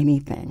know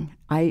anything.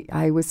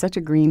 I was such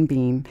a green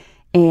bean.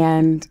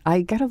 And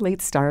I got a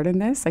late start in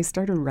this. I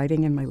started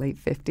writing in my late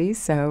 50s.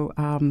 So,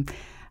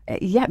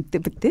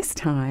 but this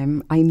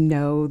time I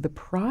know the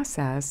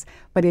process,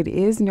 but it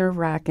is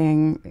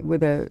nerve-wracking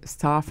with a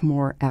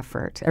sophomore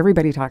effort.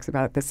 Everybody talks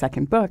about the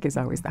second book is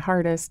always the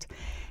hardest.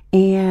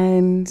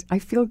 And I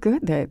feel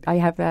good that I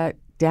have that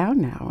down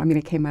now. I mean,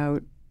 it came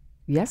out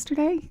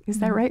yesterday. Is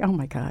that right? Oh,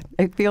 my God.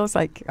 It feels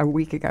like a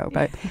week ago.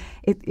 But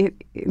it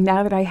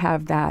now that I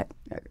have that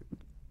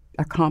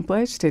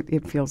accomplished,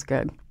 it feels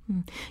good.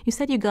 You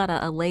said you got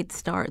a late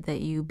start, that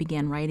you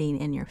began writing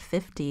in your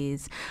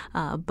 50s,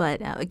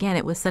 but again,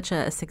 it was such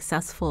a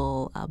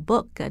successful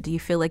book. Do you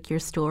feel like your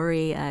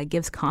story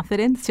gives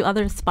confidence to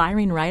other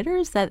aspiring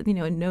writers that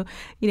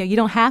you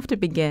don't have to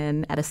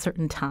begin at a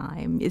certain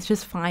time? It's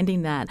just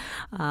finding that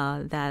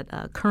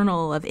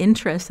kernel of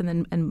interest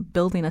and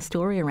building a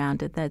story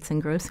around it that's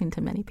engrossing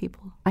to many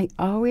people. I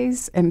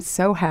always am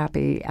so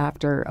happy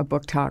after a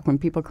book talk when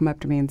people come up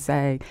to me and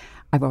say,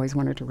 I've always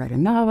wanted to write a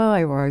novel.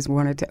 I've always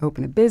wanted to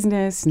open a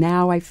business.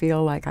 Now I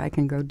feel like I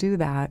can go do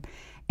that.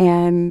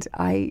 And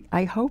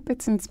I hope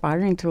it's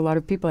inspiring to a lot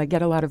of people. I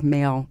get a lot of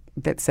mail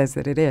that says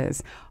that it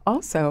is.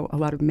 Also, a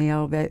lot of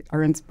mail that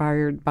are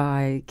inspired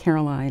by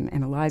Caroline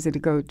and Eliza to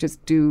go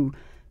just do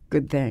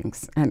good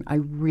things. And I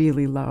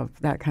really love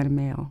that kind of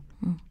mail.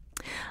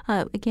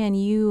 Again,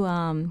 you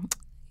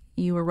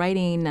were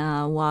writing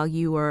while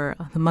you were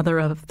the mother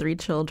of 3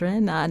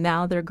 children.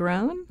 Now they're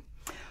grown?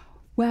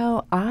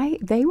 Well,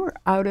 they were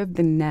out of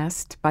the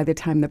nest by the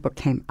time the book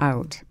came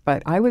out,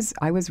 but I was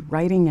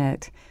writing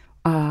it.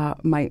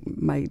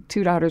 My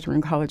 2 daughters were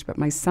in college, but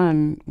my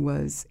son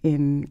was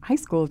in high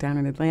school down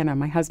in Atlanta.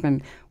 My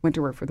husband went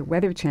to work for the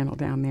Weather Channel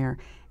down there,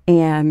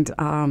 And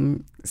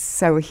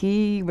so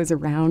he was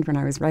around when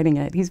I was writing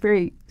it. He's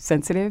very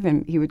sensitive,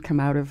 and he would come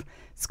out of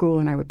school,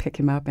 and I would pick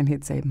him up, and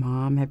he'd say,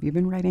 "Mom, have you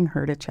been writing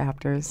Herta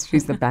chapters?"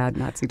 She's the bad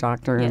Nazi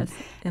doctor Yes,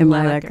 in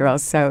Lilac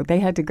Girls. So they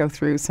had to go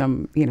through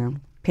some,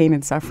 pain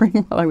and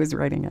suffering while I was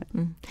writing it.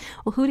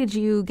 Well, who did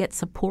you get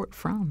support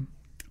from?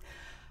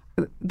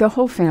 The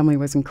whole family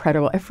was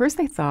incredible. At first,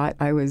 they thought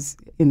I was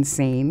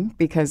insane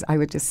because I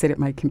would just sit at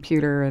my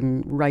computer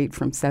and write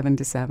from 7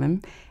 to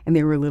 7, and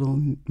they were a little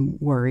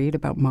worried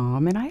about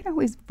Mom, and I had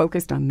always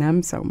focused on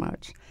them so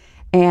much.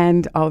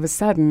 And all of a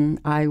sudden,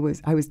 I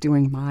was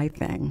doing my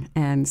thing,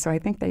 and so I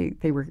think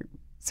they were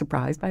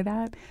surprised by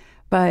that.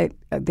 But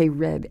they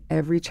read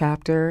every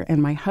chapter,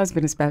 and my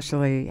husband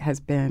especially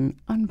has been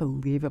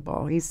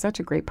unbelievable. He's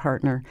such a great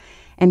partner.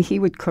 And he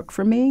would cook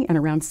for me, and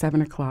around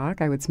 7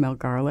 o'clock, I would smell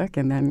garlic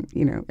and then,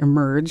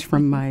 emerge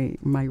from my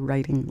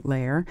writing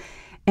lair.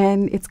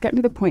 And it's gotten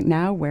to the point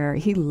now where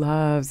he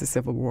loves the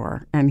Civil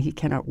War, and he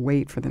cannot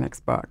wait for the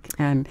next book.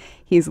 And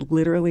he's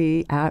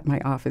literally at my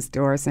office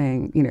door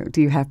saying,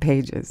 "Do you have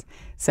pages?"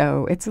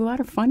 So it's a lot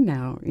of fun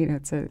now.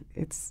 It's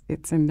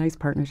a nice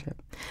partnership.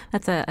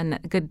 That's a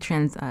good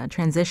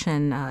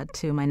transition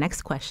to my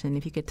next question.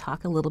 If you could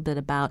talk a little bit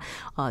about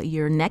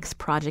your next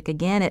project.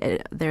 Again,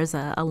 there's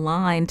a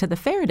line to the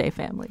Faraday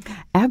family.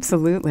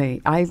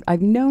 Absolutely.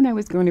 I've known I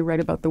was going to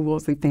write about the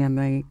Wolseley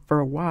family for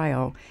a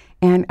while.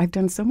 And I've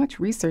done so much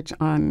research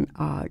on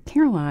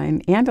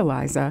Caroline and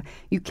Eliza,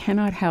 you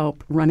cannot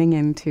help running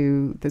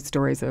into the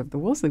stories of the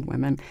Wolseley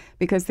women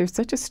because there's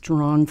such a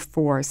strong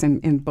force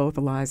in both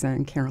Eliza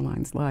and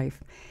Caroline's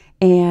life.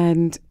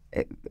 And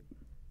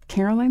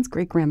Caroline's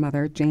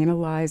great-grandmother, Jane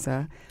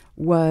Eliza,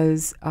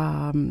 was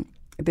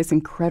this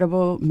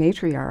incredible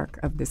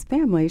matriarch of this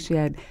family. She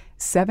had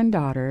 7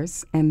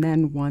 daughters and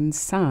then 1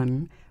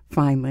 son,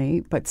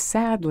 finally. But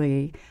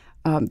sadly,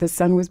 the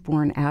son was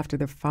born after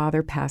the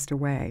father passed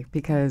away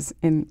because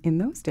in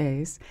those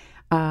days,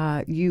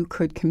 you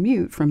could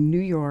commute from New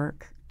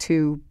York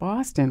to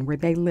Boston, where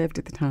they lived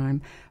at the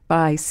time,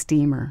 by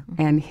steamer.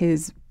 And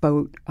his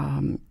boat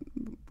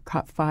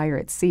caught fire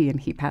at sea, and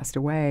he passed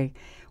away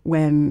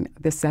when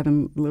the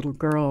 7 little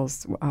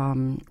girls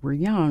were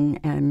young,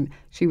 and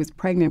she was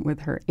pregnant with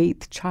her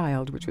 8th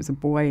child, which was a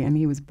boy, and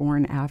he was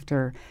born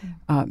after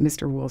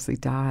Mr. Wolseley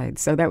died.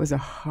 So that was a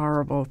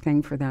horrible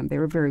thing for them. They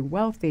were very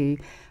wealthy,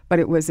 but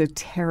it was a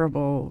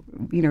terrible,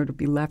 to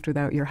be left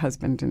without your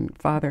husband and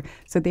father.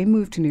 So they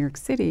moved to New York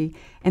City,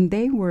 and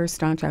they were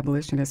staunch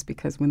abolitionists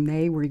because when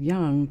they were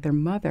young, their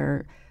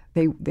mother,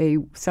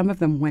 some of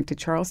them went to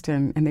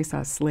Charleston, and they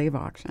saw a slave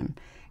auction.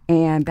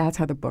 And that's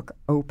how the book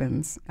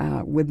opens,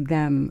 with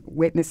them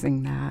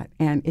witnessing that,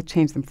 and it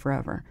changed them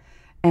forever.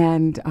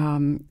 And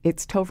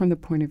it's told from the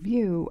point of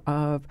view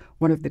of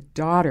one of the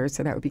daughters,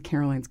 so that would be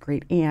Caroline's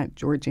great aunt,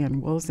 George Ann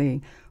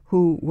Wolseley,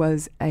 who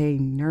was a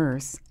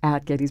nurse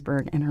at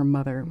Gettysburg, and her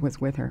mother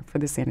was with her for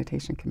the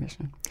Sanitation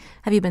Commission.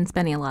 Have you been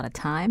spending a lot of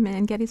time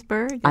in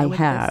Gettysburg?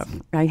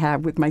 I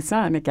have with my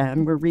son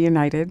again. We're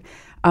reunited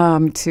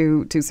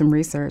to do some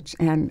research,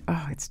 and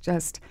it's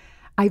just.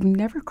 I've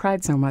never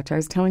cried so much. I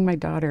was telling my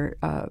daughter,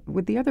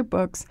 with the other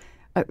books,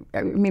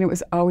 it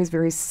was always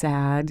very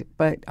sad,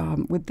 but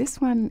with this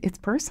one, it's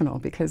personal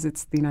because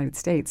it's the United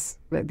States.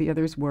 The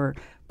others were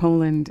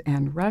Poland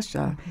and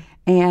Russia,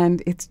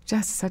 and it's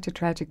just such a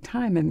tragic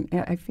time. And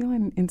I feel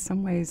in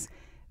some ways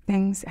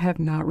things have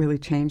not really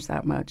changed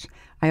that much.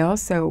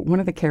 One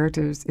of the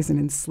characters is an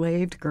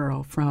enslaved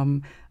girl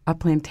from a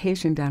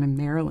plantation down in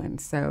Maryland.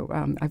 So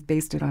I've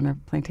based it on a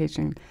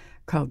plantation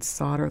called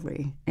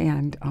Sauterley,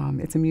 and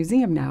it's a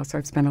museum now, so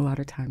I've spent a lot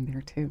of time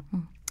there, too.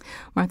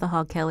 Martha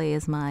Hall Kelly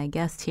is my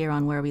guest here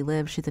on Where We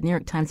Live. She's a New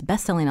York Times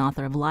bestselling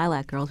author of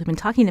Lilac Girls. We've been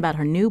talking about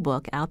her new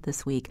book out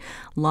this week,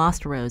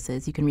 Lost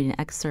Roses. You can read an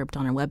excerpt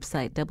on her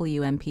website,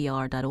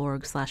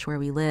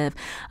 WNPR.org/wherewelive.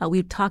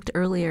 We talked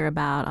earlier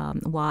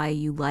about why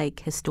you like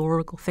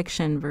historical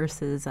fiction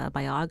versus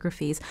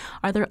biographies.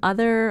 Are there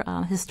other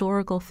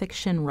historical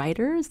fiction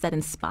writers that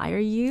inspire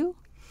you?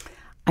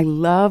 I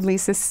love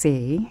Lisa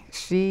C.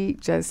 She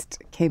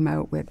just came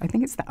out with, I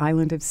think it's The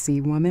Island of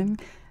Sea Woman.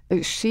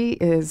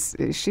 She's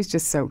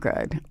just so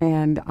good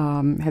and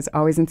has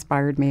always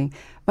inspired me.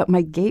 But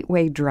my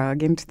gateway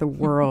drug into the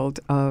world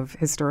of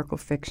historical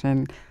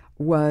fiction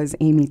was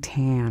Amy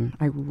Tan.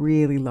 I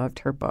really loved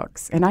her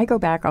books. And I go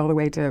back all the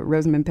way to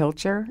Rosamund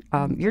Pilcher.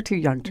 You're too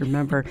young to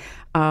remember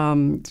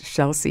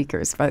Shell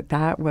Seekers, but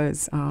that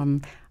was...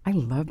 I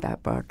love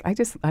that book.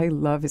 I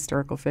love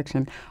historical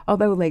fiction.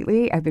 Although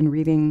lately I've been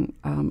reading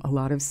a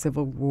lot of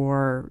Civil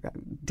War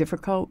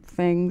difficult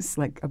things,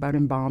 like about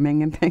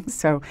embalming and things.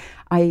 So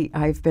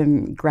I've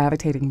been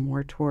gravitating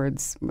more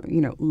towards,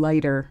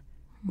 lighter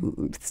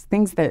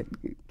things that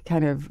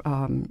kind of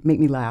make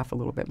me laugh a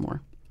little bit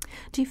more.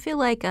 Do you feel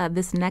like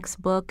this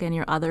next book and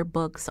your other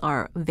books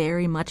are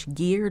very much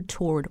geared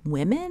toward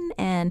women?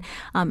 And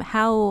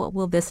how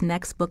will this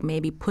next book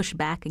maybe push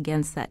back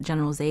against that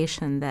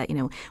generalization that,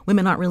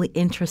 women aren't really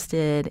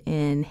interested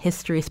in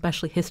history,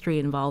 especially history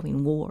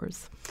involving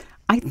wars?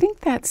 I think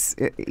that's,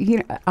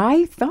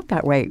 I felt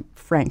that way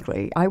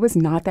frankly. I was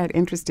not that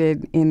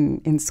interested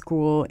in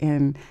school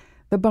in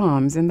the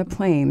bombs and the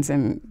planes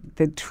and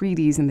the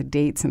treaties and the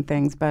dates and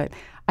things. But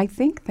I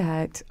think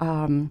that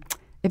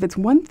if it's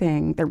one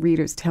thing that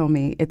readers tell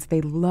me, it's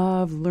they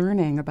love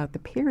learning about the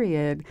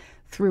period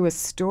through a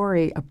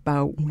story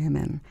about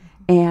women.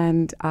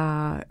 And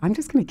I'm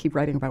just going to keep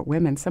writing about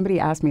women. Somebody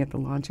asked me at the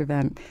launch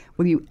event,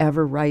 will you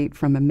ever write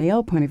from a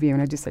male point of view?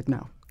 And I just said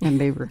no. And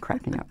they were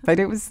cracking up.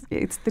 But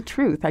it's the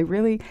truth.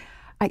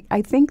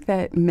 I think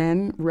that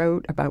men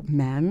wrote about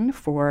men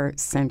for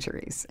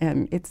centuries.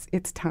 And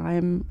it's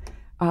time,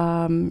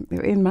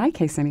 in my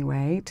case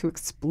anyway, to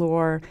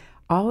explore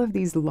all of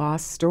these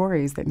lost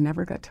stories that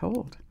never got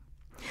told.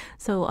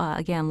 So,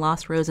 again,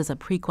 Lost Roses, a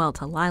prequel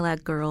to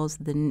Lilac Girls.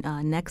 The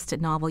next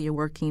novel you're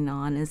working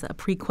on is a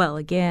prequel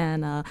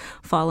again,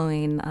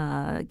 following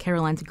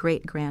Caroline's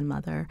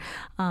great-grandmother.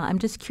 I'm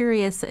just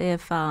curious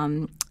if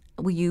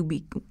will you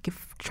be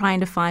trying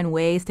to find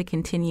ways to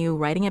continue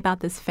writing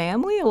about this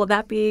family, or will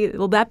that be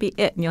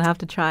it, and you'll have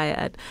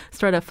to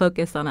start a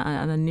focus on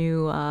a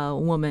new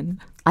woman?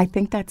 I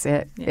think that's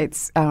it. Yeah.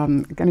 It's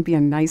going to be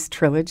a nice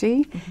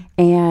trilogy,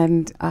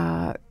 and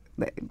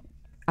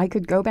I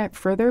could go back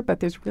further, but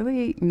there's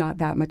really not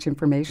that much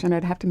information.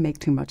 I'd have to make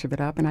too much of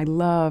it up. And I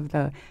love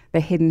the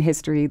hidden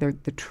history,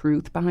 the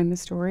truth behind the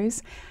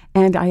stories.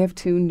 And I have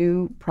 2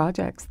 new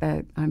projects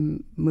that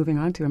I'm moving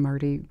on to. I'm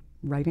already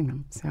writing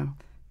them. So.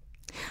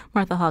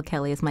 Martha Hall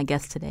Kelly is my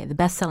guest today, the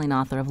best-selling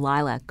author of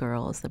Lilac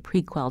Girls, the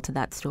prequel to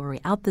that story,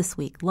 out this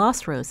week,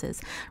 Lost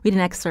Roses. Read an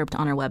excerpt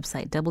on our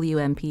website,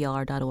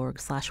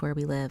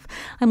 WNPR.org/wherewelive.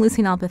 I'm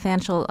Lucy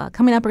Nalpathanchel.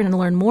 Coming up, we're going to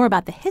learn more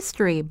about the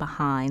history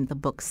behind the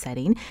book's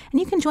setting, and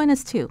you can join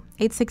us too,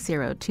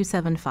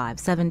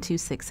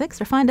 860-275-7266,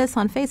 or find us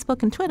on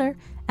Facebook and Twitter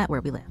at Where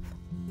We Live.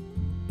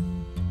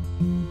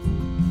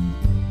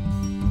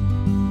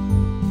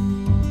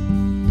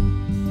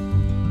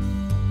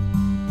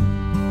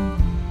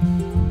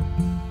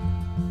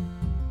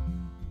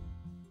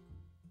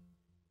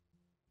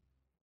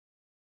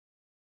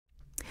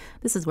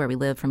 This is Where We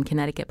Live from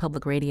Connecticut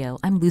Public Radio.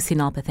 I'm Lucy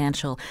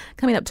Nalpathanchel.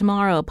 Coming up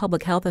tomorrow,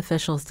 public health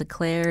officials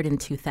declared in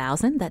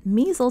 2000 that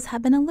measles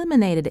have been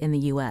eliminated in the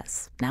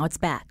U.S. Now it's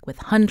back with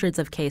hundreds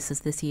of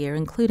cases this year,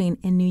 including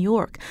in New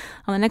York.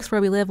 On the next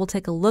Where We Live, we'll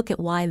take a look at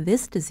why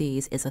this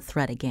disease is a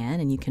threat again,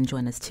 and you can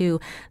join us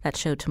too. That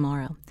show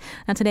tomorrow.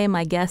 Now today,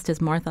 my guest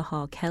is Martha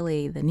Hall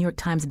Kelly, the New York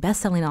Times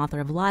bestselling author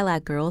of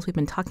Lilac Girls. We've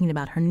been talking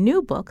about her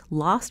new book,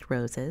 Lost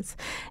Roses,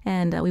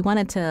 and we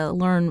wanted to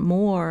learn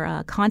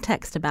more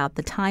context about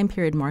the time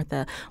period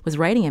Martha was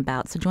writing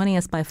about. So joining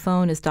us by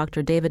phone is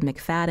Dr. David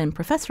McFadden,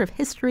 professor of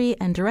history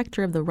and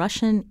director of the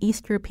Russian,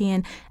 East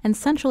European, and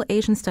Central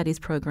Asian Studies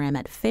program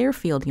at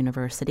Fairfield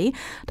University.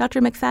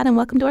 Dr. McFadden,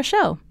 welcome to our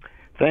show.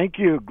 Thank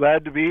you.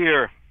 Glad to be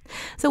here.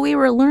 So we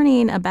were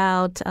learning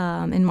about,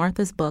 in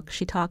Martha's book,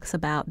 she talks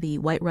about the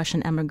white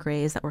Russian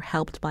emigres that were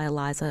helped by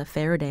Eliza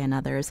Faraday and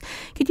others.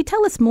 Could you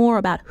tell us more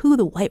about who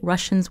the white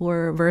Russians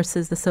were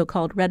versus the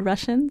so-called red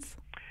Russians?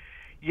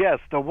 Yes,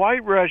 the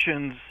white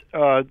Russians,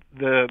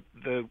 the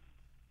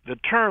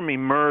term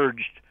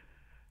emerged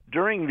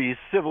during the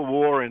Civil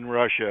War in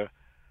Russia.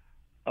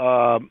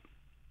 The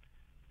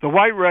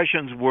white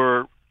Russians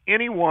were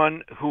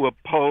anyone who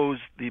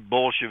opposed the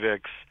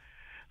Bolsheviks.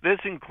 This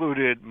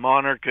included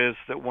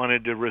monarchists that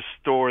wanted to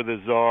restore the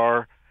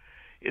Tsar.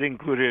 It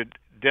included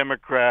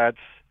Democrats.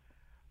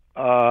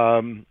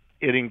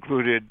 It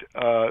included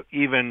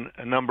even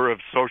a number of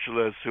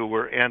socialists who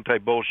were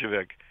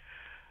anti-Bolshevik.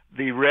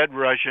 The Red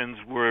Russians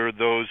were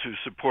those who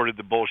supported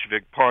the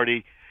Bolshevik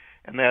Party,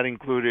 and that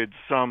included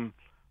some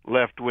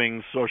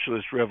left-wing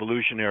socialist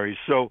revolutionaries.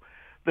 So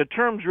the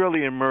terms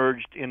really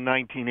emerged in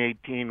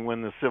 1918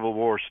 when the Civil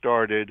War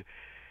started,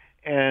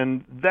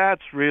 and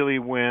that's really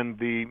when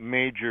the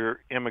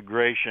major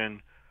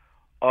immigration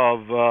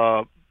of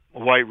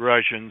white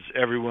Russians,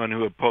 everyone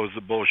who opposed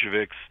the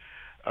Bolsheviks,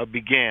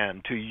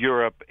 began to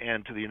Europe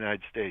and to the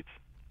United States.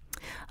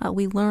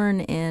 We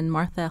learn in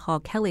Martha Hall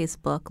Kelly's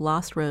book,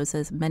 Lost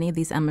Roses, many of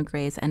these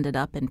emigres ended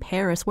up in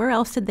Paris. Where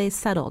else did they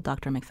settle,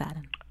 Dr.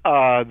 McFadden?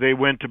 They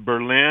went to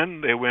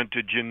Berlin, they went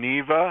to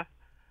Geneva,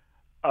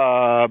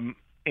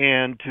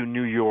 and to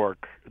New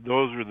York.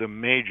 Those were the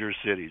major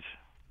cities.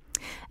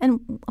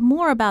 And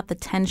more about the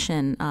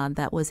tension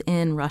that was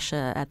in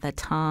Russia at that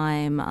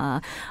time.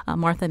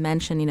 Martha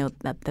mentioned,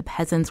 that the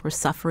peasants were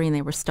suffering,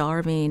 they were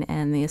starving,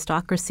 and the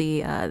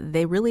aristocracy,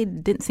 they really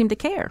didn't seem to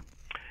care.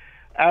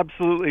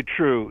 Absolutely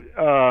true.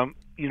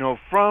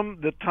 From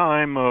the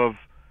time of,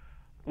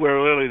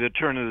 really the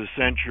turn of the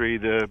century,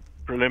 the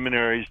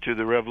preliminaries to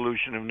the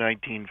revolution of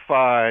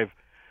 1905,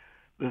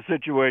 the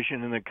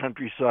situation in the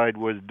countryside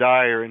was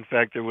dire. In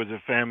fact, there was a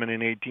famine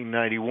in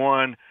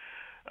 1891,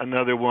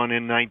 another one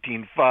in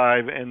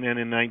 1905, and then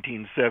in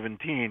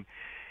 1917.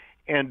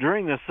 And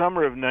during the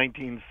summer of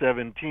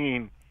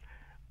 1917,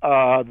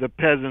 the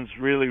peasants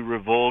really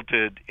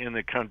revolted in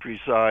the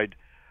countryside,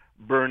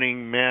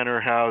 burning manor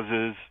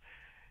houses,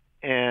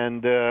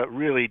 and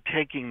really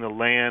taking the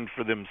land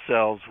for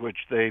themselves,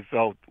 which they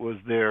felt was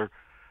their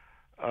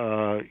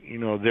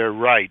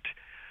right.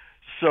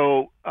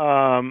 So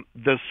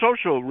the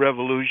social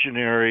revolution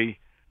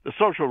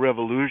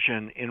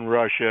in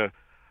Russia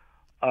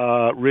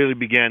really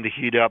began to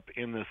heat up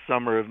in the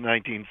summer of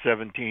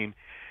 1917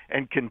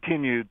 and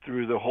continued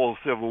through the whole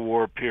Civil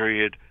War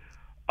period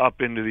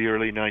up into the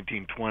early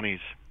 1920s.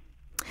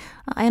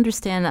 I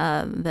understand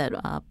that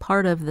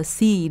part of the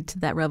seed to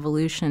that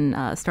revolution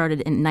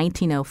started in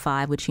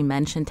 1905, which you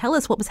mentioned. Tell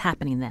us what was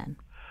happening then.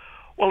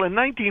 Well, in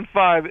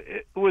 1905,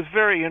 it was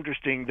very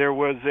interesting. There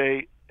was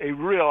a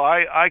real,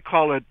 I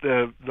call it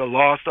the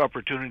lost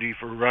opportunity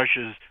for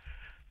Russia's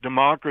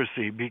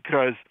democracy,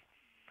 because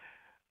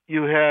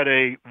you had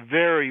a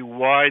very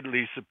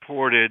widely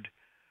supported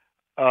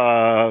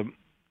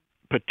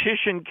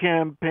petition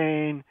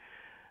campaign,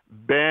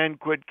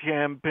 banquet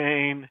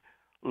campaign,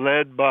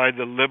 led by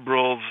the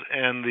liberals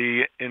and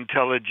the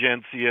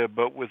intelligentsia,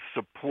 but with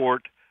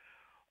support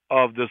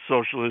of the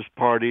socialist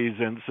parties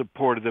and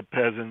support of the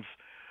peasants,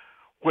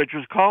 which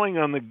was calling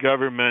on the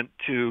government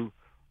to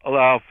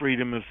allow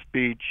freedom of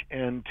speech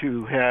and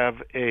to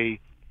have a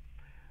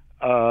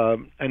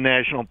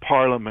national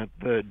parliament,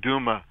 the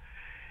Duma.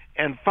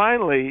 And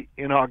finally,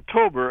 in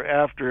October,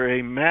 after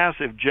a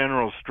massive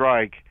general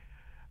strike,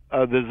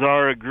 the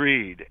Tsar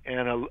agreed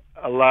and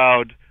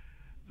allowed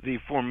the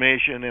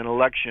formation and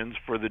elections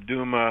for the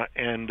Duma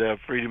and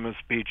freedom of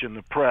speech in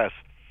the press.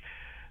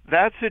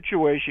 That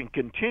situation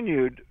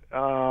continued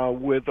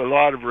with a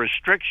lot of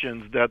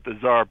restrictions that the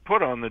Tsar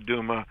put on the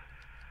Duma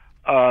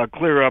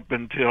clear up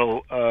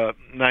until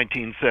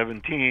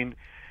 1917.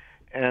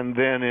 And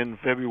then in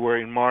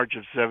February and March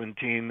of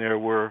 17, there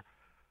were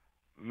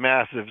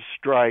massive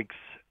strikes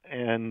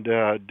and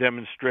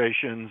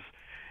demonstrations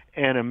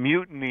and a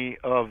mutiny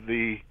of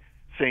the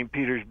St.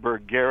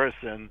 Petersburg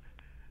garrison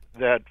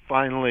that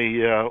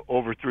finally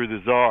overthrew the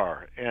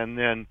Tsar. And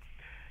then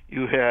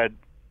you had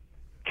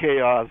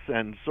chaos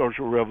and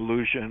social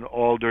revolution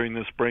all during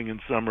the spring and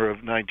summer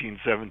of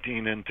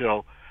 1917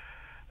 until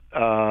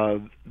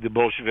the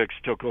Bolsheviks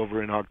took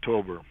over in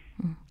October.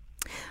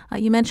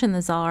 You mentioned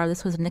the Tsar.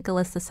 This was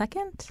Nicholas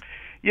II?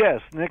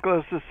 Yes,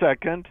 Nicholas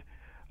II.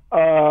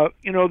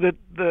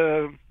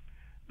 The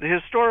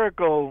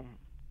historical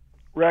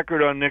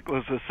record on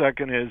Nicholas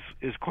II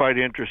is quite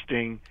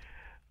interesting.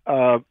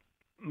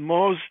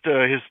 Most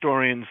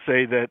historians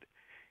say that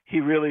he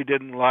really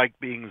didn't like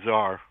being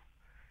Tsar.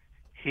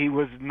 He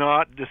was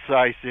not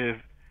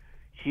decisive.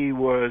 He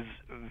was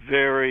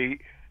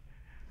very,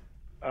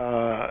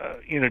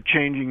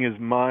 changing his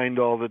mind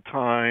all the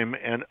time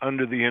and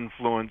under the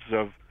influence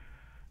of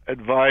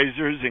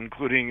advisors,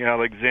 including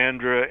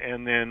Alexandra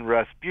and then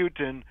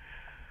Rasputin.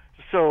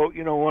 So,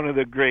 one of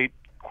the great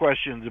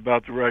questions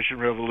about the Russian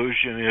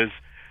Revolution is,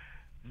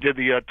 did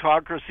the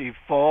autocracy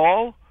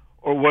fall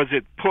or was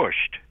it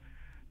pushed?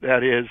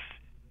 That is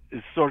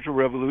social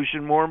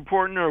revolution more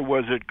important, or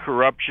was it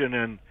corruption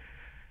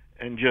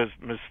and just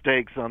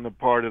mistakes on the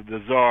part of the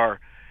Tsar?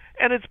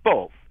 And it's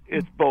both.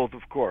 It's both,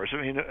 of course.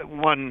 I mean,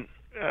 one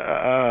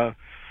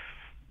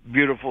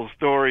beautiful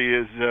story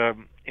is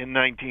in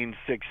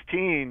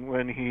 1916,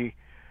 when he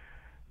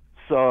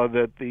saw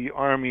that the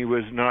army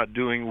was not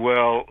doing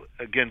well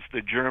against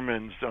the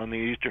Germans on the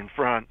Eastern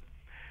Front,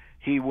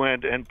 he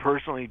went and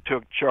personally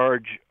took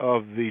charge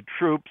of the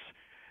troops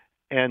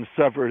and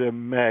suffered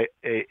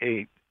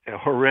a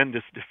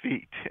horrendous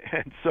defeat.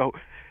 And so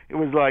it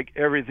was like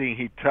everything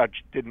he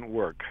touched didn't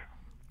work.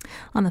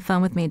 On the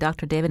phone with me,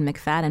 Dr. David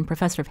McFadden,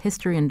 professor of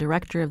history and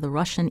director of the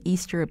Russian,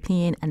 East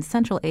European, and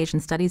Central Asian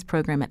Studies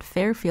program at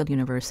Fairfield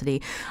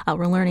University.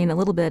 We're learning a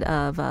little bit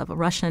of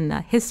Russian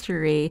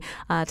history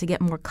to get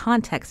more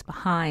context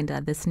behind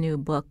this new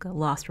book,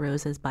 Lost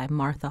Roses by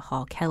Martha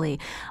Hall Kelly.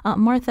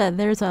 Martha,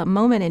 there's a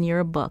moment in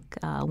your book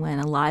when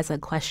Eliza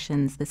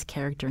questions this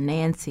character,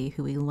 Nancy,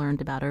 who we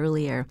learned about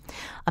earlier,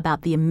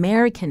 about the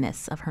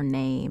Americanness of her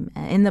name.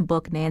 In the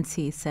book,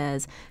 Nancy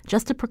says,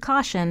 "Just a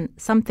precaution,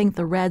 some think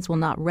the Reds will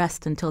not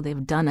rest until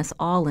they've done us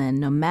all in,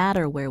 no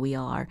matter where we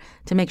are,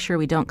 to make sure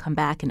we don't come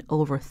back and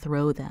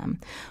overthrow them."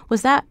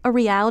 Was that a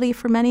reality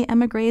for many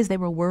emigres? They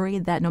were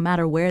worried that no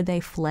matter where they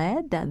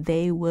fled, that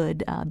they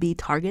would be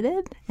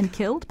targeted and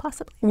killed,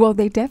 possibly? Well,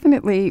 they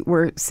definitely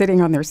were sitting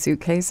on their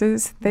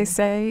suitcases, they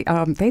say.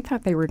 They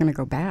thought they were going to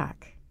go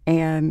back,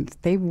 and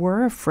they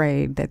were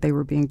afraid that they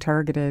were being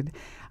targeted,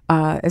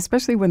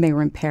 especially when they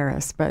were in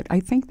Paris. But I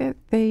think that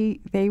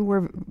they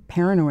were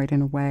paranoid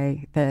in a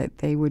way that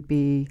they would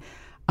be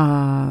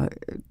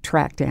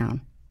tracked down.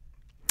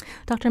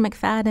 Dr.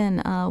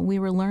 McFadden, we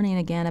were learning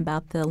again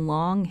about the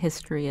long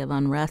history of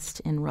unrest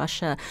in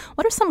Russia.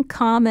 What are some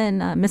common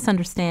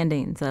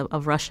misunderstandings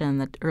of Russia in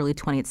the early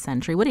 20th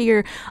century? What do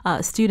your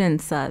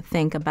students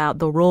think about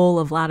the role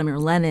of Vladimir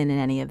Lenin in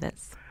any of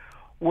this?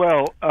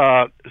 Well,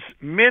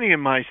 many of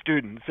my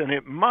students, and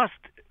it must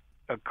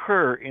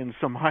occur in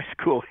some high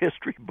school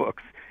history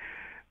books,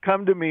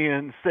 come to me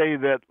and say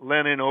that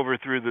Lenin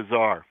overthrew the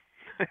Tsar.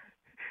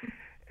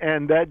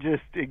 And that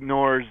just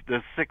ignores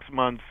the 6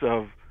 months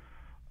of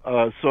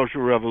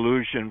social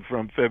revolution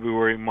from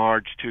February,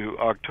 March to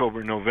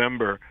October,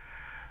 November.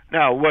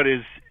 Now, what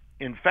is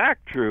in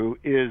fact true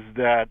is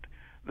that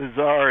the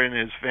Tsar and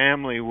his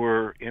family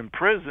were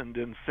imprisoned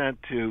and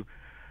sent to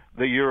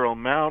the Ural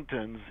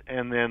Mountains,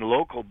 and then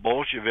local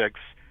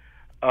Bolsheviks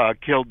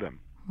killed them.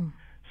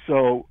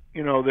 So,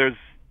 there's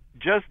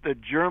just a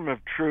germ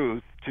of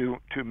truth to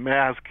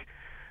mask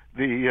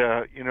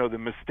the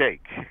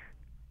mistake.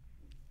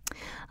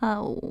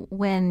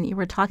 When you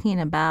were talking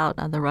about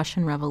the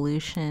Russian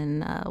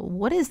Revolution,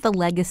 what is the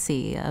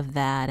legacy of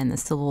that and the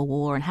Civil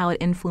War and how it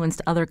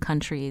influenced other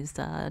countries,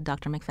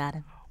 Dr.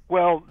 McFadden?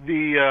 Well,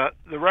 the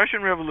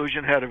Russian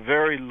Revolution had a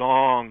very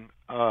long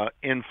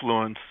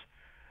influence.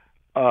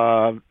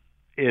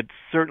 It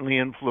certainly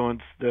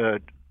influenced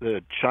the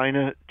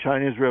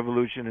China's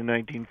revolution in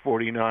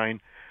 1949,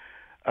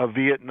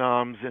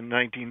 Vietnam's in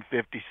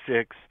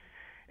 1956,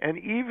 and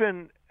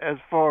even as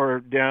far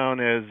down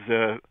as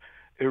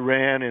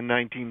Iran in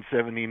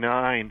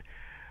 1979.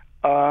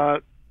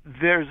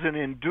 There's an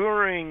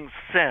enduring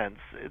sense.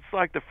 It's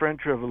like the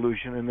French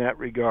Revolution in that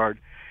regard,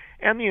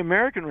 and the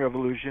American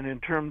Revolution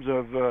in terms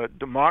of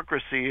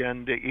democracy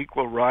and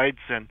equal rights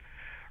and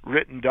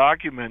written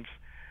documents.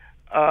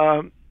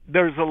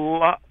 There's a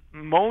lot.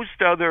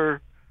 Most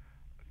other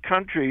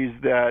countries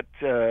that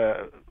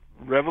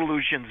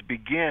revolutions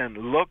begin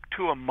look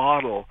to a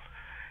model,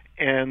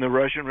 and the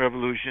Russian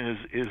Revolution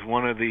is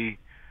one of the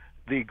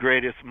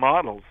greatest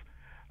models.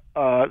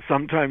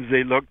 Sometimes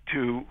they look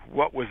to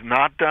what was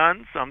not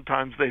done.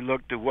 Sometimes they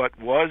look to what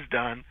was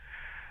done.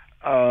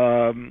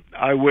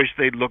 I wish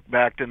they'd look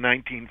back to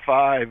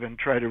 1905 and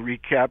try to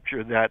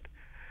recapture that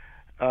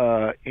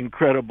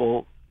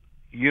incredible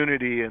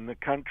unity in the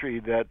country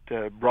that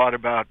brought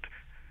about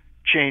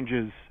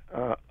changes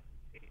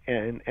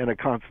and a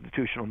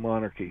constitutional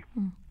monarchy.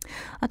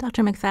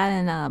 Dr.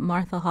 McFadden,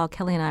 Martha Hall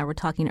Kelly and I were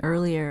talking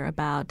earlier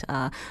about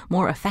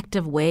more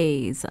effective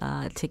ways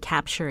to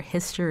capture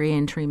history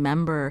and to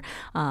remember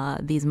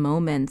these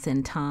moments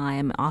in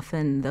time.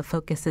 Often the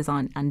focus is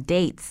on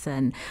dates,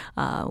 and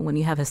when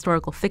you have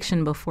historical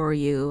fiction before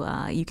you,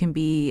 you can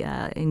be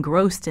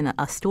engrossed in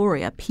a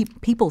story, a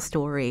people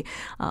story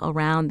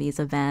around these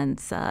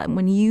events.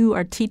 When you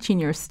are teaching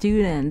your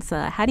students,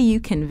 how do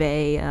you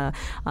convey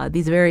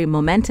these very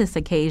momentous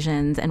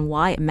occasions and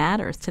why it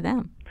matters to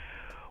them?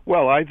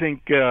 Well, I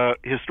think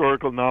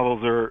historical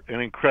novels are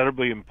an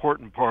incredibly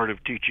important part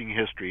of teaching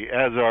history,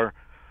 as are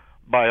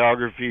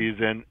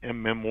biographies and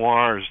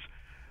memoirs.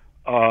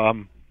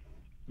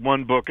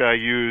 One book I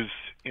use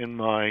in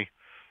my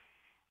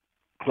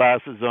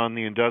classes on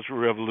the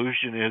Industrial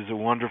Revolution is a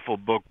wonderful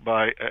book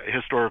by a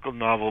historical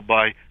novel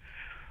by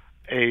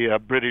a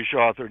British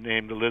author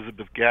named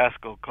Elizabeth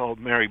Gaskell called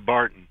Mary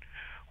Barton,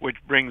 which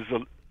brings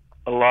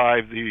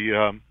alive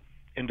the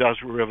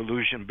Industrial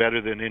Revolution better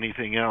than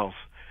anything else.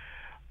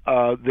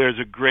 There's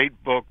a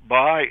great book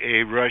by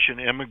a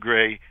Russian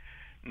emigre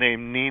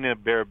named Nina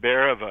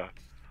Berberova,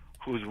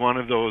 who's one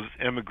of those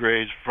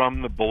emigres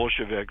from the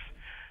Bolsheviks.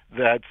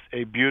 That's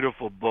a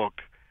beautiful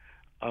book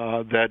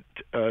that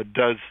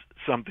does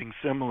something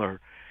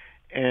similar.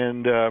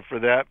 And for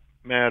that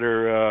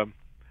matter,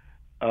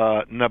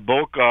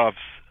 Nabokov's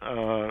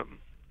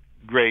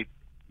great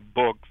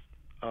books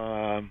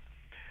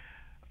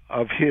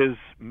of his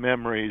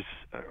memories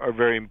are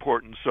very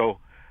important. So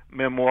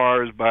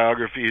memoirs,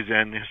 biographies,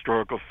 and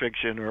historical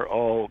fiction are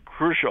all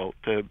crucial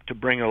to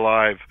bring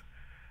alive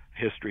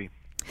history.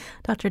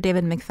 Dr.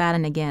 David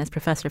McFadden, again, is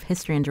Professor of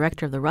History and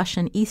Director of the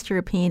Russian, East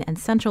European, and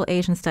Central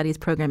Asian Studies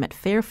program at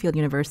Fairfield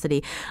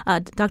University.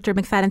 Dr.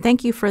 McFadden,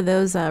 thank you for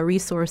those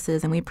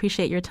resources, and we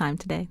appreciate your time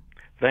today.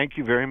 Thank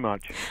you very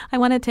much. I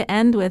wanted to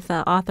end with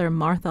author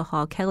Martha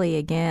Hall Kelly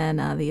again.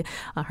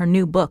 Her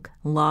new book,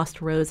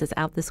 Lost Roses,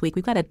 out this week.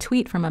 We've got a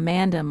tweet from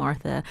Amanda,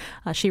 Martha.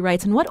 She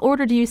writes, "In what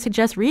order do you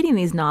suggest reading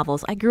these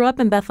novels? I grew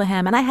up in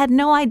Bethlehem and I had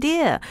no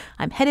idea.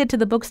 I'm headed to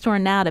the bookstore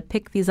now to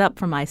pick these up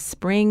for my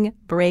spring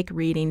break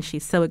reading."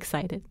 She's so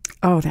excited.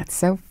 Oh, that's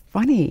so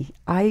funny.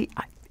 A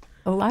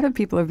lot of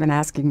people have been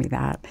asking me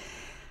that.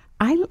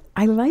 I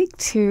like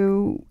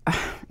to,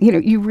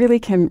 you really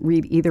can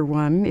read either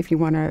one if you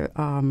want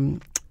to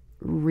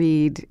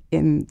read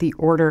in the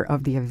order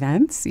of the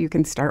events. You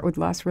can start with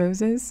Lost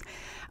Roses.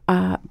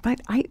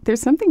 But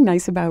there's something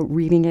nice about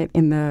reading it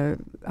in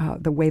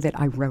the way that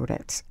I wrote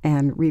it,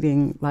 and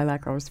reading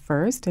Lilac Girls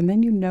first, and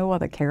then you know all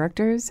the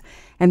characters,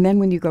 and then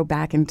when you go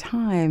back in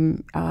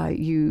time,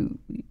 you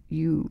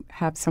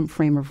have some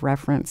frame of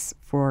reference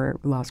for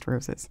Lost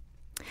Roses.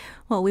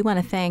 Well, we want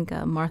to thank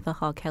Martha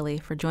Hall Kelly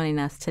for joining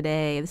us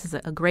today. This is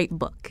a great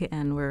book,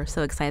 and we're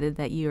so excited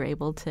that you are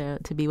able to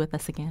be with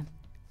us again.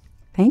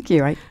 Thank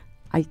you.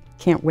 I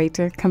can't wait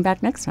to come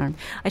back next time.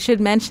 I should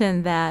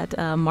mention that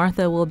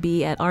Martha will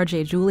be at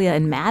R.J. Julia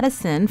in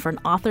Madison for an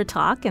author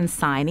talk and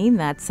signing.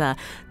 That's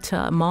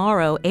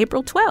tomorrow,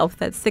 April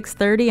 12th at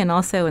 6:30, and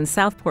also in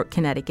Southport,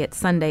 Connecticut,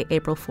 Sunday,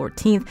 April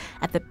 14th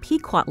at the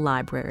Pequot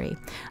Library.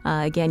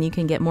 Again, you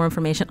can get more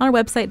information on our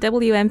website,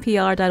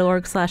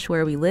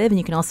 WNPR.org/wherewelive, and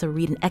you can also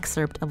read an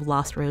excerpt of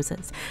Lost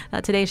Roses.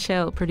 Today's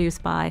show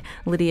produced by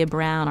Lydia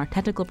Brown. Our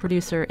technical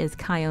producer is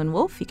Kyone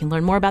Wolf. You can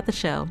learn more about the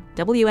show,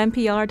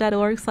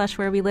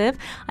 WNPR.org/wherewelive.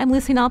 I'm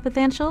Lucy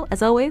Nalpathanchel.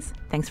 As always,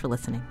 thanks for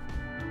listening.